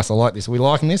is nice. I like this. Are we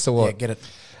liking this or what? Yeah, get it.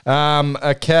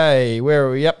 Okay, where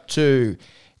are we up to?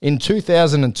 In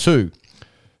 2002,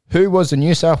 who was the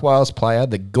New South Wales player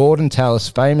that Gordon Tallis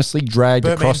famously dragged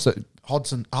Bertman. across the...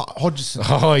 Hodgson.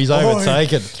 Oh, he's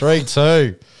overtaken.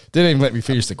 3-2. Didn't even let me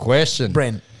finish the question.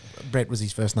 Brett was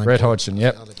his first name. Brett Hodgson,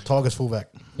 yep. Tigers fullback.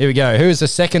 Here we go. Who is the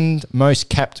second most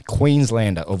capped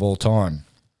Queenslander of all time?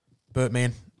 Bertman.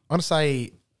 I'm going to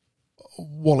say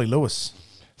Wally Lewis.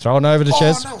 Throwing over to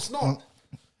Chez. Oh, no, it's not.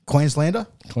 Queenslander.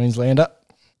 Queenslander.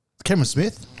 Cameron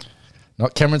Smith.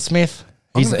 Not Cameron Smith.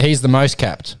 He's the most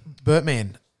capped.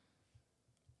 Bertman.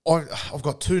 I've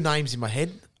got 2 names in my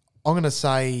head. I'm going to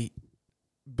say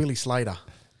Billy Slater.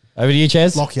 Over to you,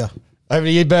 Chez. Lockyer. Over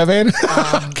to you, Bertman.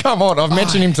 Come on. I've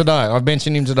mentioned him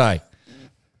today.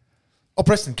 Oh,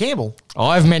 Preston Campbell.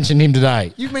 I've mentioned him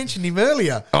today. You mentioned him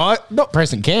earlier. Not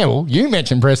Preston Campbell. You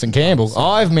mentioned Preston Campbell.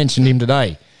 I've mentioned him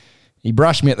today. He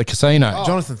brushed me at the casino.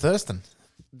 Jonathan Thurston.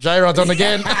 J-Rod's on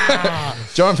again.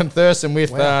 Jonathan Thurston with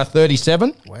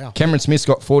 37. Wow. Cameron Smith's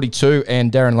got 42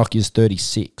 and Darren Lockyer's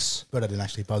 36. But I didn't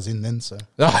actually buzz in then, so.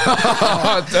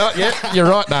 Yeah, you're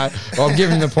right, no. I'll give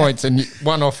him the points and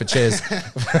one off for Chez.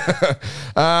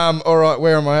 All right,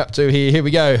 where am I up to here? Here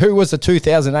we go. Who was the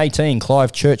 2018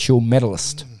 Clive Churchill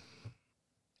medalist?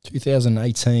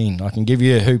 2018. I can give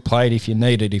you who played if you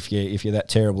need it, if you're that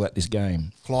terrible at this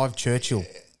game. Clive Churchill.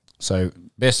 So,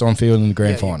 best on field in the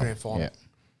grand Yeah, final. grand final. Yeah.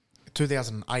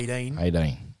 2018.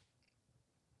 18.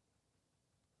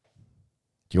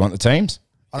 Do you want the teams?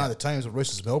 I know the teams were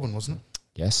Roosters Melbourne, wasn't it?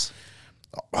 Yes.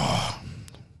 Was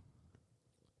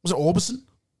it Orbison?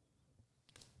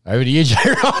 Over to you,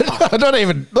 J-Rod. I'm not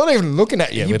even looking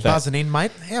at you You with that. buzzing in,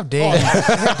 mate? How dare you?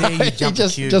 How dare you jump the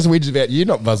queue? just whinged about you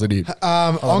not buzzing in.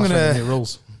 I'm New gonna.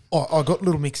 rules. I got a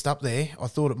little mixed up there. I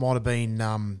thought it might have been.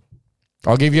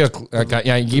 I'll give you okay.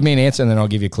 Yeah, give me an answer and then I'll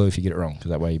give you a clue if you get it wrong, because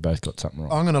that way you both got something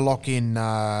wrong. I'm gonna lock in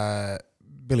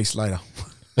Billy Slater.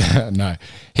 No,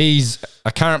 he's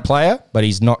a current player, but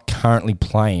he's not currently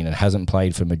playing and hasn't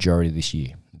played for the majority of this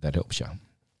year. If that helps you.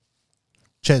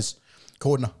 Chez.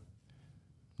 Cordner.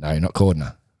 No, not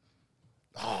Cordner.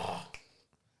 I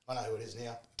know who it is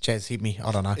now. Chez hit me.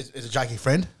 I don't know. Is it Jakey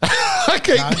Friend?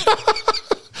 Okay. No.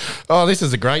 Oh, this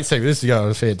is a great segment. This is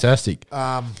going fantastic.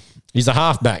 He's a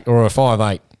halfback or a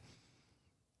 5'8".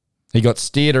 He got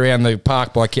steered around the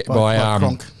park by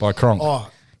Cronk. Cronk.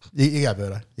 Oh You go,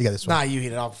 Birdo. You go this one. no, you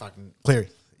hit it. I'm fucking. Cleary.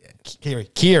 Keary.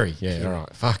 Kiri. Yeah, all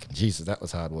right. Fucking Jesus, that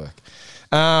was hard work.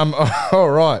 All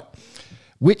right.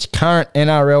 Which current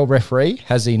NRL referee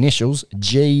has the initials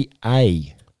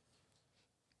GA?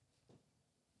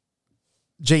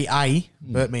 GA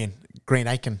Bertman Green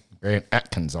Aiken. Grant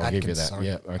Atkins, I'll give you that. Sorry.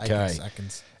 Yeah, okay.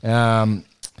 Atkins.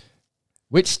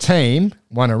 Which team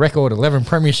won a record 11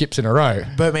 premierships in a row?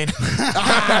 Bertman.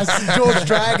 St George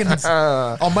Dragons.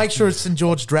 I'll make sure it's St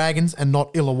George Dragons and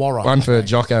not Illawarra. One for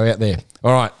Jocko out there.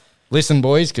 All right. Listen,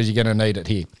 boys, because you're going to need it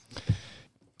here.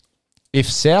 If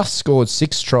South scored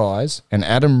 6 tries and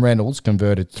Adam Reynolds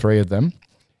converted 3 of them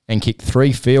and kicked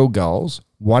 3 field goals,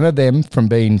 one of them from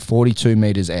being 42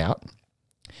 metres out,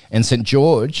 and St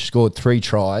George scored 3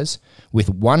 tries with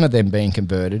one of them being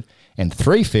converted and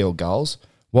 3 field goals,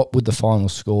 what would the final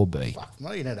score be?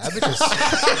 No, you need abacus.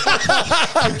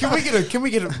 Can we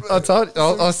get a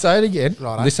I'll say it again.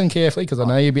 Righto. Listen carefully because I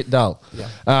know you're a bit dull.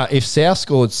 Yeah. If South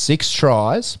scored 6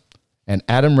 tries and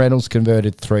Adam Reynolds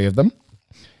converted 3 of them,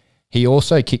 he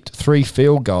also kicked 3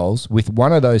 field goals, with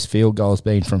one of those field goals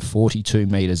being from 42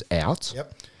 metres out.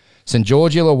 Yep. St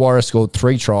George Illawarra scored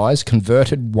 3 tries,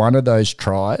 converted one of those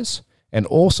tries, and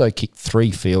also kicked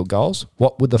 3 field goals.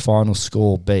 What would the final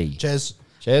score be? Chez.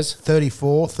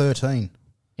 34-13.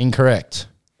 Incorrect.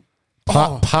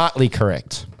 Partly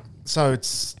correct. So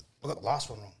it's I got the last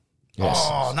one wrong. Yes.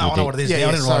 Oh, no, I know what it is. yeah,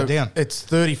 I didn't write it down. It's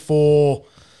 34.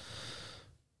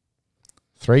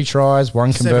 3 tries,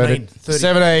 1 converted.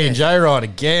 17. J-Rod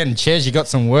again. Chez, you got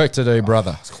some work to do,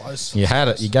 brother. It's close. You had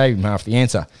it. You gave him half the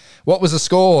answer. What was the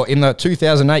score in the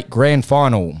 2008 grand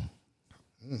final?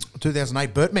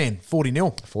 2008 Bertman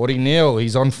 40-0. 40-0.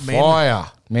 He's on fire.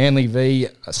 Manly v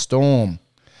Storm.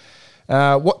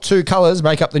 What 2 colours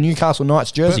make up the Newcastle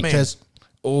Knights jersey? Bertman. Chez.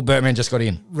 Oh, Bertman just got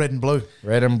in. Red and blue.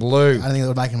 Red and blue. I think it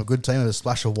would make him a good team with a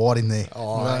splash of white in there.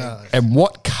 And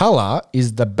what colour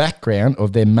is the background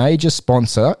of their major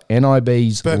sponsor,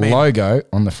 NIB's Bertman. logo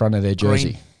on the front of their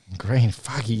jersey? Green.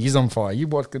 Fuck, he is on fire. You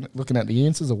looking at the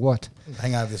answers or what?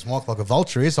 Hang over this mic like a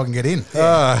vulture here so I can get in.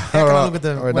 How can I look at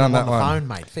We've when done I'm on that the one. phone,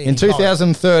 mate? Fair In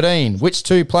 2013, which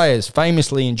 2 players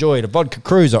famously enjoyed a vodka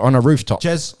cruiser on a rooftop?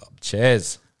 Chez.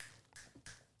 Chez.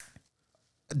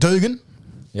 Dugan.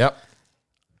 Yep.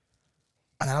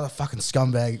 Another fucking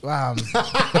scumbag.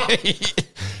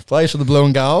 Plays for the blue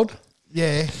and gold.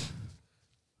 Yeah.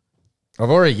 I've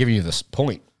already given you this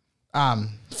point.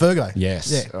 Fergo.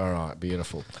 Yes. Yeah. All right.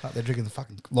 Beautiful. They're drinking the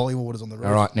fucking lolly waters on the roof.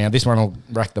 All right. Now, this one will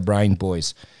rack the brain,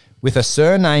 boys. With a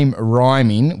surname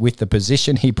rhyming with the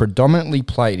position he predominantly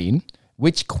played in,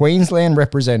 which Queensland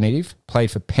representative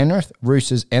played for Penrith,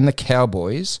 Roosters and the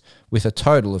Cowboys with a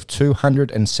total of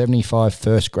 275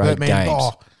 first-grade Bertman. games?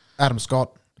 Oh, Adam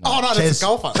Scott. Oh, no, that's Chez. a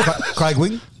golfer. Craig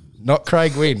Wing. Not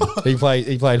Craig Wynn. He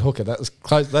played hooker. That was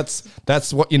close.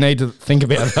 That's what you need to think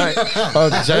about, mate.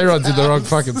 Oh, J-Rod's in the wrong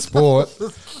fucking sport.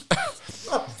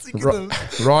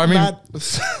 Rhyming,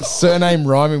 surname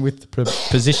rhyming with the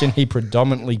position he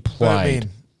predominantly played. Bertman.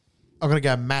 I'm going to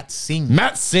go Matt Singh.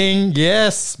 Matt Singh,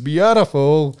 yes,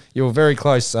 beautiful. You were very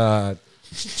close,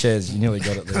 Chez. You nearly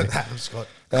got it there. Adam Scott.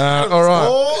 All right.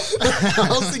 I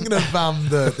was thinking of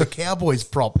the Cowboys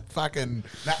prop. Fucking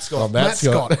Matt Scott. Matt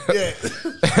Scott. Yeah.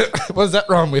 What does that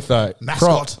rhyme with, though?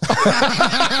 Mascot.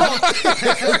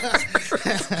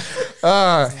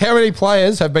 How many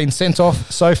players have been sent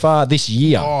off so far this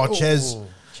year? Oh, Chez.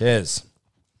 Cheers.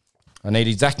 I need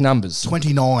exact numbers.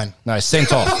 29. No,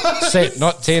 sent off. Sent,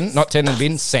 not 10 in the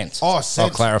bin, sent. Oh, sent.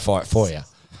 I'll clarify it for you.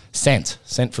 Sent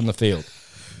from the field.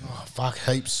 Oh, fuck,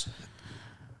 heaps.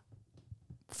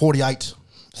 48.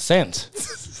 Sent.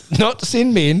 Not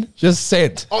sin bin, just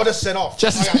sent. Oh, just sent off.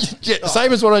 Just Okay.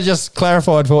 same as what I just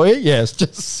clarified for you. Yes,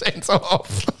 just sent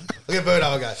off. Look at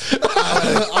Birdo, go.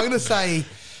 I'm going to say...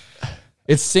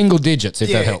 It's single digits,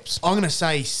 if that helps. I'm going to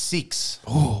say 6.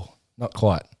 Oh, not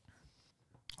quite.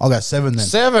 I'll go 7 then.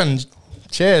 7,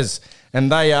 Chez.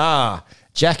 And they are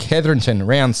Jack Hetherington,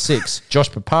 round 6. Josh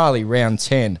Papali, round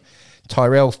 10.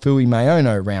 Tyrell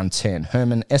Fui-Mayono, round 10.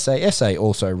 Herman Sa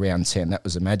also round 10. That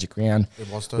was a magic round. It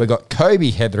was too. We got Kobe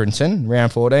Hetherington,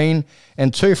 round 14.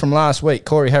 And 2 from last week,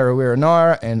 Corey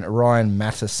Harawira-Naira and Ryan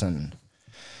Matheson.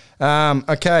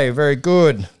 Okay, very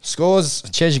good. Scores.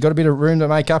 Chez, you got a bit of room to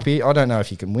make up here. I don't know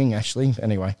if you can wing, actually.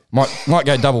 Anyway, might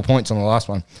go double points on the last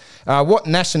one. What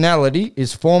nationality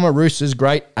is former Roosters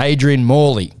great Adrian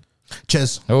Morley?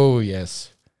 Chez. Oh,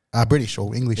 yes. British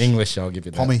or English? English, I'll give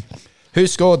you that. Pommy. Who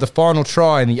scored the final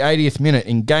try in the 80th minute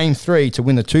in Game 3 to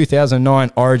win the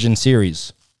 2009 Origin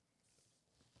Series?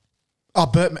 Oh,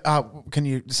 Bertman. Can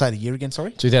you say the year again,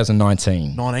 sorry?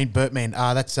 2019. 19, Bertman.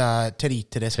 That's Teddy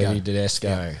Tedesco. Teddy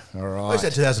Tedesco. All right. Where's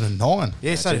that 2009?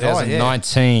 Yeah, so did I, yeah.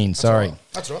 2019, sorry.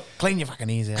 That's right. Clean your fucking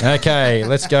ears out. Okay,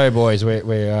 let's go, boys.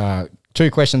 We're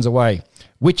 2 questions away.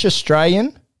 Which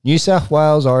Australian, New South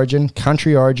Wales Origin,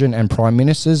 Country Origin and Prime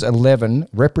Minister's 11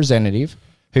 representative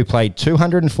who played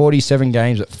 247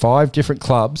 games at 5 different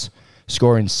clubs,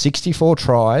 scoring 64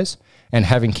 tries and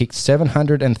having kicked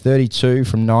 732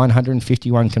 from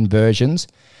 951 conversions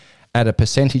at a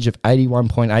percentage of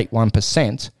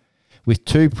 81.81%, with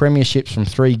 2 premierships from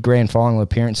 3 grand final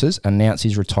appearances, announced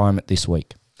his retirement this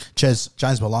week? Chez.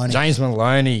 James Maloney. James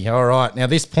Maloney. All right. Now,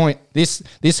 this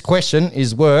question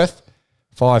is worth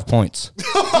 5 points.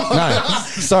 No,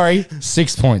 sorry,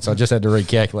 6 points. I just had to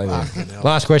recalculate it.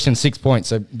 Last question, 6 points.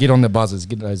 So get on the buzzers.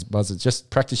 Get those buzzers. Just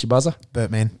practice your buzzer.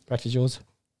 Bertman. Practice yours.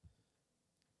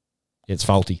 It's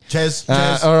faulty. Chez.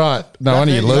 All right. No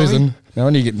wonder you're losing. No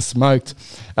wonder you're getting smoked.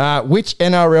 Which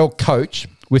NRL coach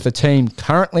with a team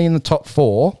currently in the top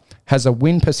 4 has a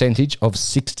win percentage of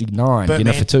 69?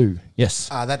 Winner for 2. Yes.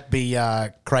 That'd be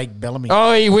Craig Bellamy.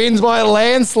 Oh, he wins by a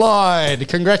landslide.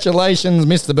 Congratulations,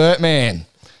 Mr. Bertman.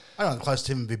 I don't know, close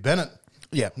to him would be Bennett.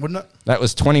 Yeah. Wouldn't it? That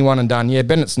was 21 and done. Yeah,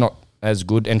 Bennett's not as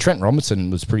good. And Trent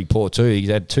Robinson was pretty poor too. He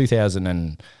had 2000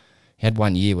 and he had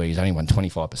 1 year where he's only won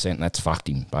 25%, and that's fucked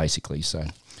him, basically. So,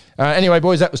 anyway,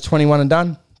 boys, that was 21 and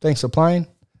done. Thanks for playing.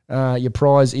 Your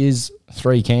prize is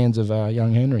 3 cans of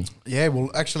Young Henry. Yeah, well,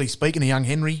 actually, speaking of Young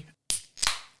Henry,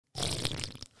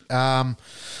 I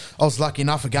was lucky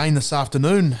enough again this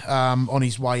afternoon on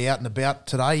his way out and about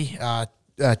today.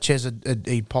 Chez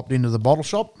he popped into the bottle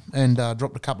shop and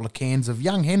dropped a couple of cans of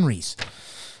Young Henry's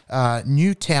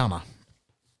Newtowner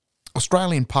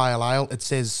Australian Pale Ale. It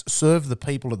says serve the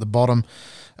people at the bottom.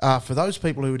 For those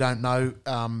people who don't know,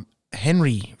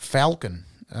 Henry Falcon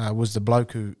was the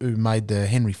bloke who made the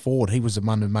Henry Ford. He was the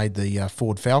one who made the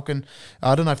Ford Falcon.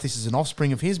 I don't know if this is an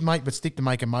offspring of his, mate, but stick to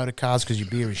making motor cars because your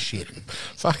beer is shit.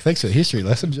 Fuck, thanks for the history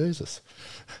lesson, Jesus.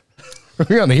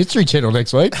 We're on the History Channel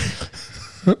next week.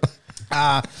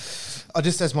 I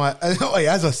just as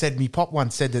I said, me pop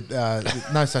once said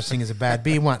that no such thing as a bad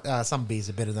beer. Some beers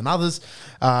are better than others.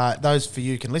 Those for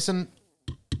you can listen.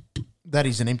 That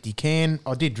is an empty can.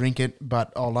 I did drink it,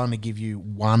 but I'll only give you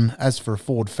 1. As for a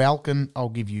Ford Falcon, I'll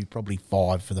give you probably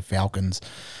 5 for the Falcons.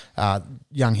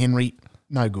 Young Henry,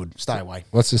 no good. Stay away.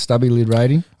 What's the stubby lid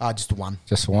rating? Just a 1.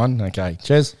 Just 1? Okay.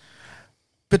 Chez?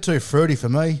 Bit too fruity for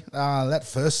me. That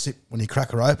first sip when you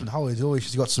crack her open, holy dooly,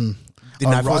 she's got some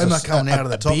Didn't know if it aroma was coming out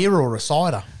of the top. A beer or a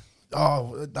cider.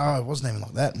 Oh, no, it wasn't even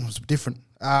like that. It was different.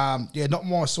 Yeah, not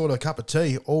my sort of cup of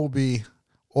tea. All beer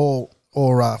or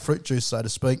fruit juice, so to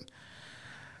speak.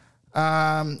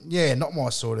 Yeah, not my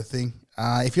sort of thing.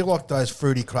 If you like those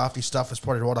fruity, crafty stuff, it's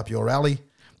probably right up your alley.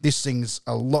 This thing's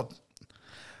a lot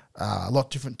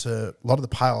different to a lot of the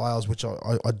pale ales, which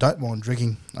I don't mind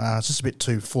drinking. It's just a bit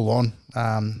too full on.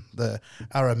 The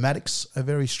aromatics are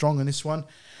very strong in this one,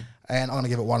 and I'm going to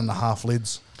give it 1.5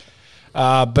 lids.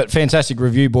 But fantastic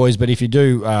review, boys. But if you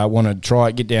do want to try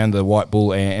it, get down to the White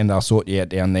Bull and they'll sort you out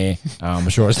down there. I'm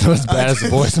sure it's not as bad as the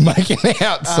boys are making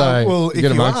out. So well,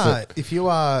 get amongst it. if you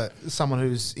are someone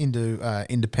who's into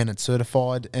independent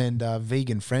certified and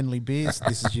vegan friendly beers,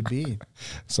 this is your beer.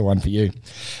 It's the one for you.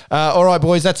 All right,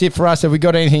 boys, that's it for us. Have we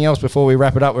got anything else before we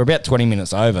wrap it up? We're about 20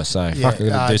 minutes over, so fuck, we're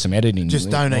going to do some editing. Just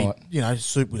don't eat,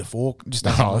 soup with a fork. Just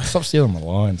don't. Stop stealing my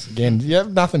lines. Again, you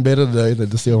have nothing better to do than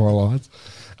to steal my lines.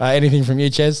 Anything from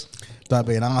you, Chez? Don't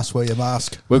be an ass, wear your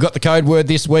mask. We've got the code word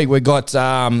this week. We've got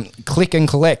click and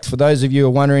collect. For those of you who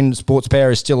are wondering, Sports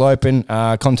Power is still open.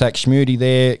 Contact Schmooty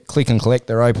there. Click and collect.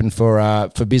 They're open for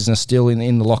business still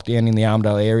in the lockdown in the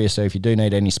Armidale area. So if you do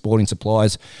need any sporting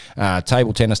supplies,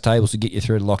 table tennis tables to get you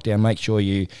through the lockdown, make sure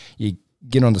you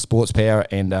get on the Sports Power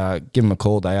and give them a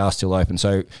call. They are still open.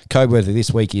 So code word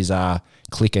this week is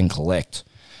click and collect.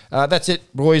 That's it,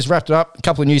 boys. Wrapped it up. A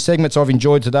couple of new segments I've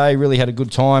enjoyed today. Really had a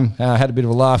good time. Had a bit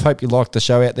of a laugh. Hope you liked the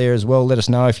show out there as well. Let us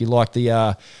know if you like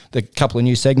the couple of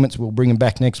new segments. We'll bring them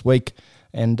back next week.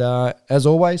 And as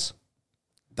always,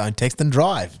 don't text and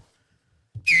drive.